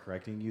friends aren't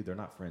correcting you, they're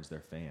not friends,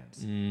 they're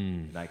fans.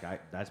 Like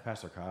that's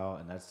Pastor Kyle,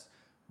 and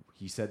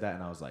he said that,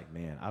 and I was like,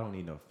 man, I don't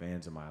need no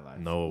fans in my life.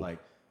 No. Like,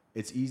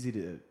 it's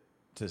easy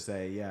to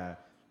say, yeah,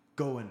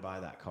 go and buy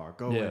that car,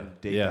 go and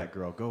date that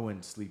girl, go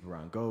and sleep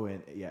around, go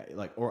and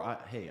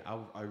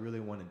I really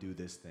want to do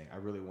this thing. I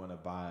really want to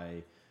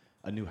buy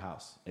a new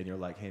house. And you're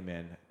like, hey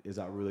man, is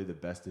that really the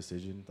best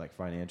decision? Like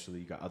financially,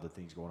 you got other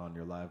things going on in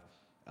your life.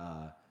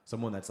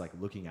 Someone that's like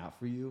looking out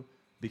for you,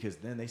 because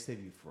then they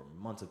save you from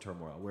months of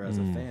turmoil. Whereas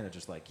a fan is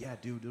just like, yeah,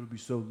 dude, it'll be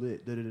so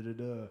lit, da da da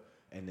da.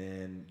 And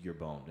then you're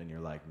boned, and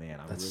you're like, man,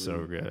 I'm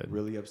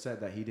really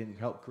upset that he didn't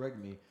help correct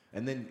me.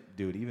 And then,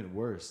 dude, even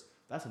worse,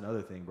 that's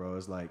another thing, bro,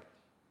 is like,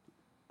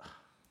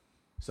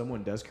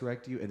 someone does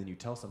correct you, and then you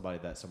tell somebody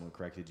that someone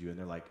corrected you, and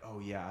they're like, oh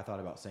yeah, I thought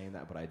about saying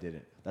that, but I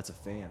didn't. That's a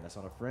fan. That's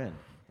not a friend.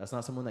 That's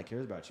not someone that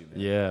cares about you, man.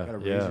 Yeah. You gotta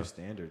raise your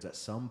standards at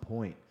some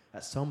point.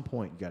 At some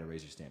point, you gotta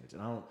raise your standards.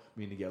 And I don't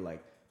mean to get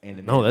like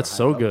animated. No, that's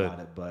so good.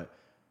 It, but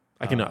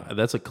I can.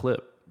 That's a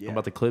clip. Yeah. I'm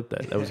about to clip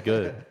that. That was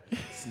good.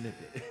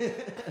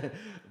 Snippet.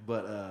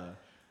 But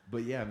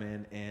yeah,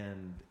 man,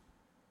 and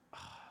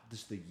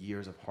just the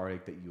years of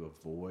heartache that you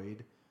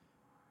avoid,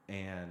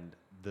 and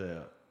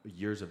the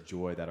years of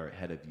joy that are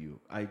ahead of you.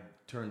 I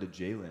turned to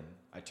Jalen.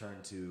 I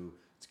turned to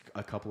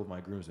a couple of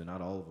my groomsmen,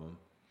 not all of them.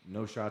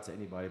 No shots at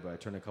anybody, but I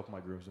turned to a couple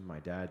of my groomsmen, my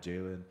dad,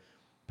 Jalen,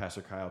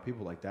 Pastor Kyle,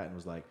 people like that, and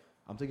was like,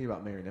 I'm thinking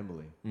about marrying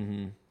Emily.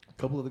 A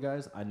couple of the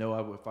guys, I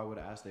know if I would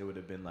have asked, they would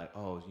have been like,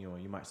 oh,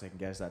 you might second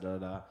guess that,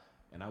 da-da-da.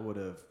 And I would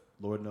have,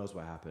 Lord knows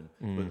what happened.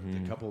 But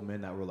the couple of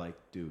men that were like,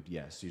 dude,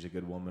 yes, she's a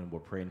good woman. We're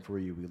praying for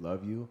you. We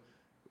love you.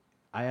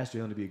 I asked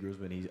Jalen to be a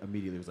groomsman. He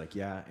immediately was like,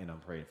 yeah, and I'm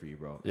praying for you,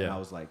 bro. Yeah. And I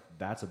was like,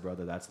 that's a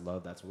brother. That's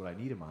love. That's what I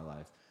need in my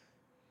life.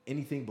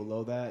 Anything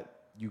below that,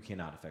 you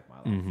cannot affect my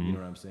life. You know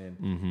what I'm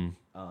saying?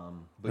 But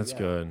that's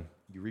good.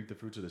 You reap the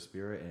fruits of the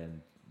Spirit,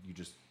 and you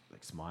just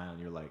like smile, and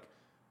you're like,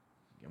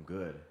 I'm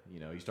good.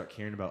 You start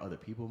caring about other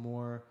people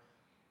more.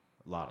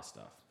 A lot of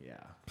stuff. Yeah.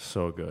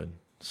 So good.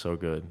 So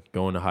good.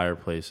 Going to higher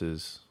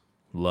places.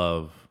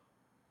 Love.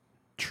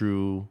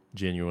 True,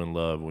 genuine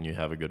love. When you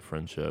have a good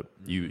friendship,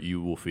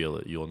 you will feel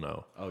it. You'll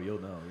know. Oh,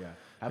 you'll know. Yeah.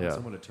 Having Yeah.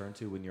 someone to turn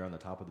to when you're on the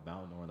top of the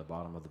mountain or on the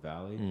bottom of the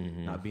valley,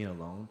 Mm-hmm. not being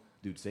alone.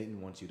 Dude,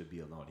 Satan wants you to be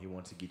alone. He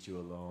wants to get you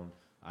alone.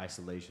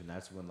 Isolation.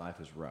 That's when life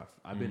is rough.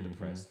 I've been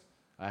depressed.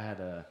 I had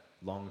a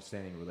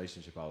long-standing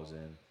relationship I was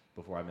in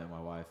before I met my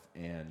wife,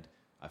 and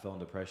I fell in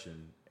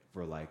depression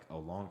for like a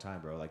long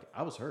time, bro. Like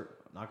I was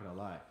hurt, not gonna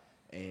lie.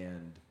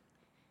 And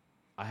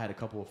I had a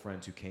couple of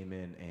friends who came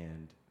in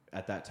and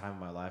at that time of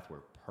my life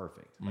were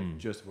perfect, like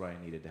just what I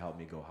needed to help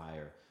me go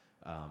higher.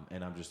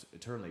 And I'm just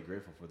eternally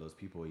grateful for those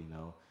people, you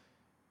know.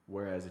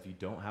 Whereas if you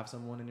don't have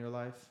someone in your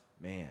life,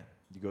 man,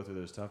 you go through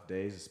those tough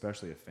days,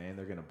 especially a fan,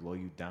 they're gonna blow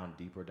you down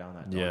deeper down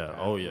that dark path,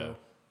 Oh bro. yeah.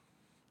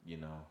 You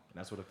know, and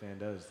that's what a fan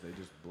does. They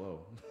just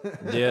blow.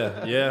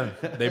 Yeah.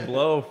 They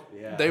blow.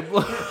 Yeah. They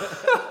blow.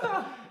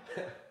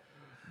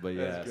 But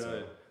yeah, That's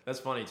good. That's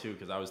funny too,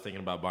 because I was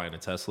thinking about buying a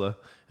Tesla,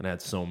 and I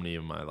had so many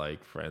of my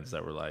like friends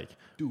that were like,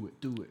 do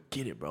it.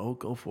 "Get it, bro,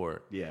 go for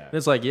it." Yeah. And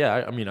it's like,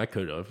 yeah, I mean, I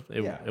could have.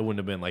 It Yeah. wouldn't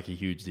have been like a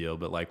huge deal,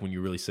 but like when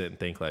you really sit and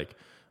think, like,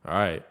 all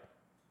right,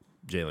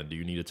 Jalen, do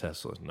you need a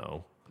Tesla?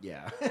 No.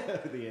 Yeah.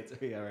 The answer,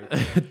 yeah, right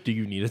there. Do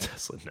you need a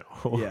Tesla?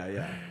 No.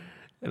 Yeah.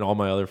 And all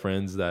my other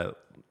friends that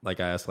like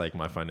I asked like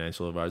my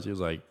financial advisor, he was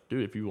like,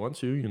 dude, if you want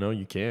to, you know,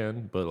 you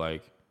can, but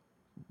like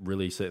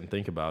really sit and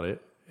think about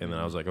it. And then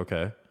I was like,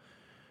 okay.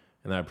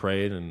 And then I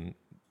prayed, and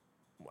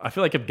I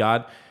feel like if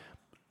God,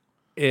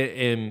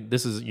 and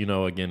this is, you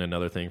know, again,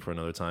 another thing for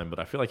another time, but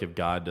I feel like if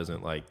God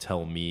doesn't like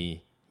tell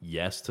me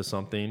yes to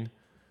something,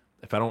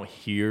 if I don't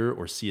hear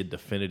or see a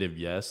definitive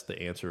yes, the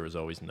answer is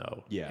always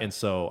no. Yeah. And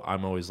so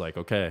I'm always like,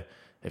 okay,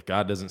 if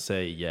God doesn't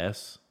say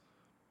yes,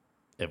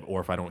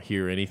 or if I don't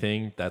hear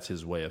anything, that's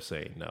his way of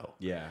saying no.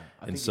 Yeah.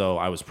 And so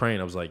I was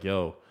praying. I was like,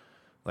 yo,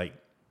 like,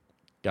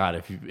 God,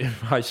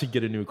 if I should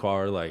get a new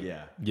car, like,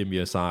 Yeah. give me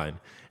a sign.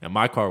 And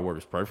my car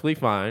works perfectly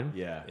fine.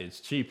 Yeah. It's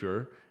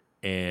cheaper.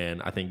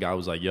 And I think God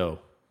was like, yo,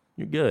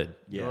 you're good.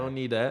 Yeah. You don't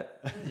need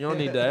that. You don't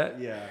need that.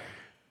 Yeah.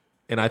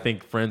 And I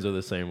think friends are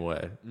the same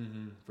way.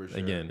 For sure.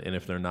 Again, and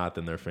if they're not,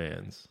 then they're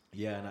fans.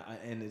 Yeah,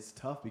 and it's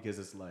tough because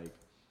it's like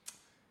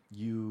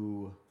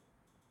you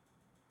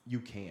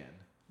can.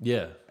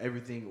 Yeah.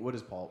 Everything. What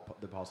does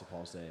the Apostle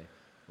Paul say?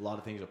 A lot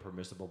of things are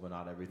permissible, but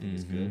not everything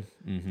is good.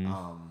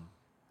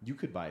 You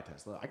could buy a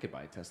Tesla. I could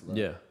buy a Tesla.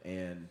 Yeah.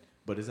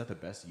 But is that the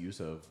best use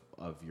of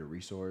your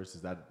resource?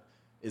 Is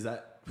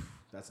that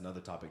that's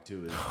another topic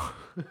too. Is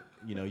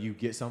you know, you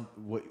get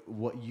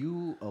what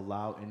you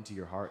allow into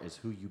your heart is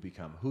who you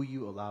become. Who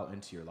you allow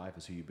into your life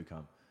is who you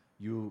become.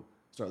 You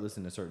start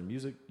listening to certain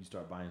music, you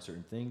start buying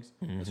certain things,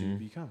 that's who you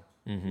become.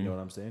 You know what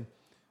I'm saying?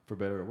 For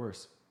better or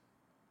worse.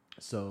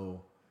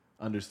 So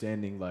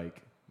understanding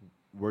like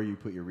where you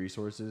put your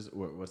resources,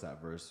 what's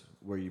that verse?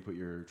 Where you put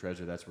your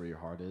treasure, that's where your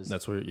heart is.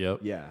 That's where, yep.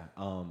 Yeah.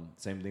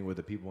 Same thing with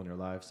the people in your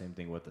life. Same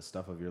thing with the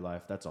stuff of your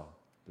life. That's all.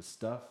 The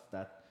stuff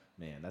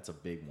that's a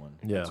big one.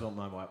 Yeah. That's what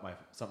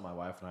something my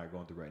wife and I are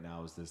going through right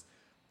now is this,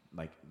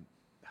 like,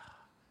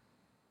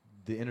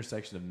 the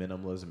intersection of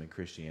minimalism and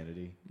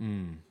Christianity.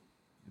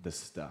 The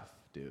stuff,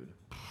 dude.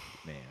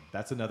 Man,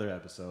 that's another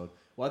episode.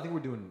 Well, I think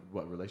we're doing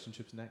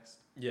relationships next.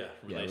 Yeah.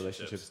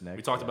 Relationships next.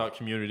 We talked Yeah. about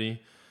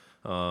community.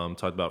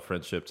 Talked about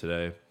friendship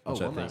today. Oh,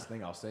 Which one last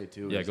thing I'll say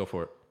too. Yeah, go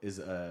for it. Is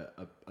a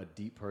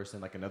deep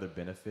person, like another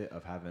benefit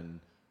of having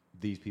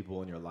these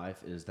people in your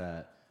life is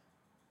that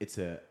it's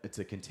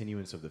a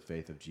continuance of the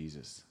faith of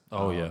Jesus.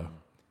 Oh, yeah.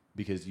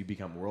 Because you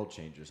become world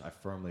changers. I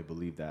firmly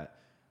believe that.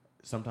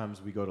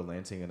 Sometimes we go to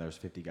Lansing and there's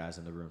 50 guys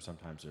in the room.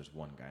 Sometimes there's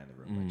one guy in the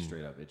room, like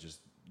straight up.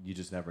 You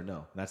just never know.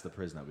 And that's the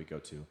prison that we go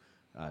to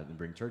and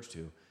bring church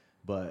to.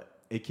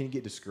 But it can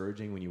get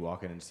discouraging when you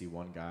walk in and see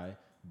one guy.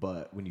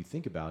 But when you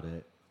think about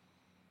it,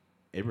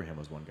 Abraham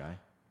was one guy,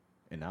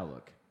 and now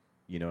look,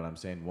 you know what I'm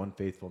saying? One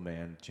faithful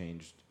man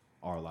changed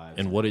our lives.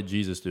 And what did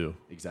Jesus do?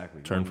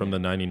 Exactly. Turn from the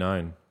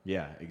 99.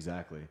 Yeah,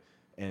 exactly.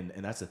 And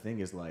that's the thing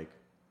is like,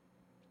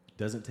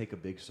 doesn't take a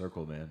big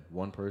circle, man.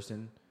 One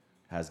person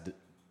has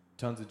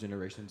tons of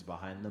generations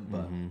behind them,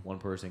 but one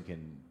person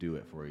can do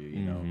it for you.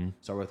 You know,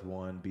 start with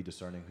one, be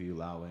discerning who you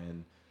allow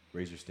in,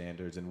 raise your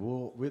standards, and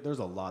there's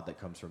a lot that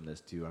comes from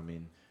this too. I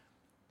mean,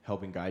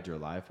 helping guide your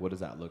life. What does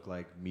that look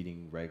like?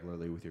 Meeting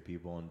regularly with your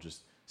people and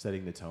just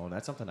setting the tone.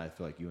 That's something I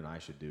feel like you and I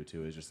should do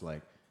too, is just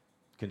like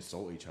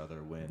consult each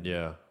other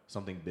when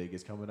something big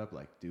is coming up.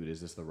 Like, dude,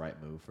 is this the right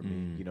move for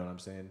me? You know what I'm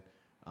saying?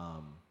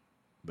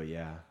 But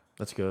yeah.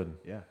 That's good.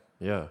 Yeah.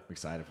 Yeah. I'm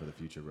excited for the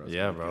future, bro. It's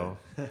Yeah, gonna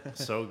be bro.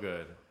 So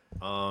good.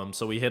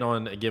 So we hit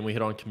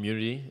on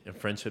community and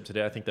friendship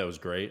today. I think that was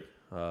great.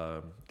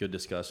 Good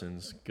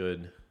discussions,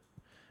 good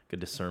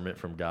discernment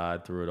from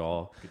God through it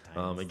all. Good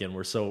times. Again,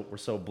 we're so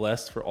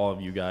blessed for all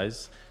of you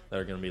guys that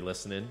are going to be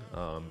listening.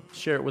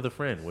 Share it with a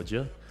friend, would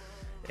you?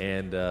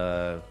 And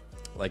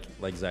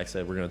like Zach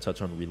said, we're going to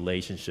touch on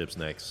relationships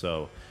next.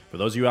 So for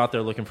those of you out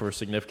there looking for a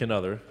significant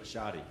other,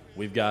 Shoddy.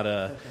 we've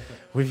got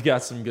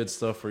some good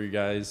stuff for you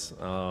guys.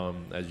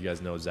 As you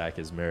guys know, Zach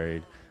is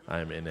married.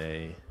 I'm in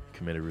a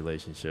committed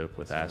relationship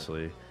with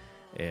Ashley,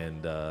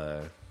 and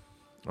I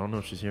don't know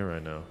if she's here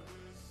right now,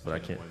 but I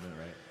can't.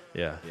 Right?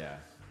 Yeah, Yeah.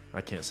 I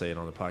can't say it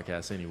on the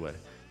podcast anyway.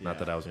 Not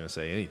that I was going to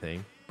say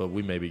anything, but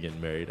we may be getting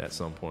married at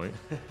some point.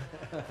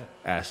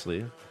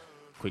 Ashley,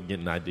 quit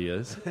getting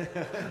ideas.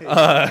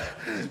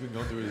 She's been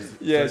going through his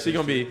she's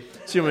gonna be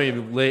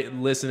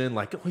listening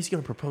like, oh, he's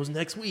gonna propose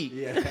next week.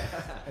 Yeah.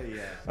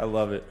 I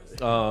love it.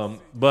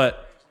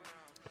 But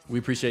we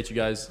appreciate you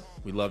guys.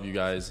 We love you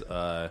guys.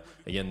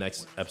 Again,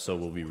 next episode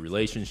will be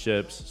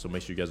relationships, so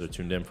make sure you guys are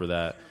tuned in for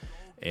that.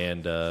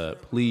 And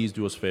please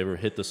do us a favor,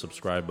 hit the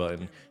subscribe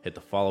button, hit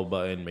the follow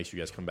button. Make sure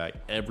you guys come back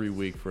every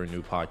week for a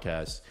new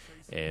podcast.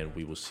 And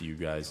we will see you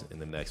guys in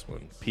the next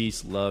one.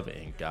 Peace, love,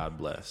 and God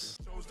bless.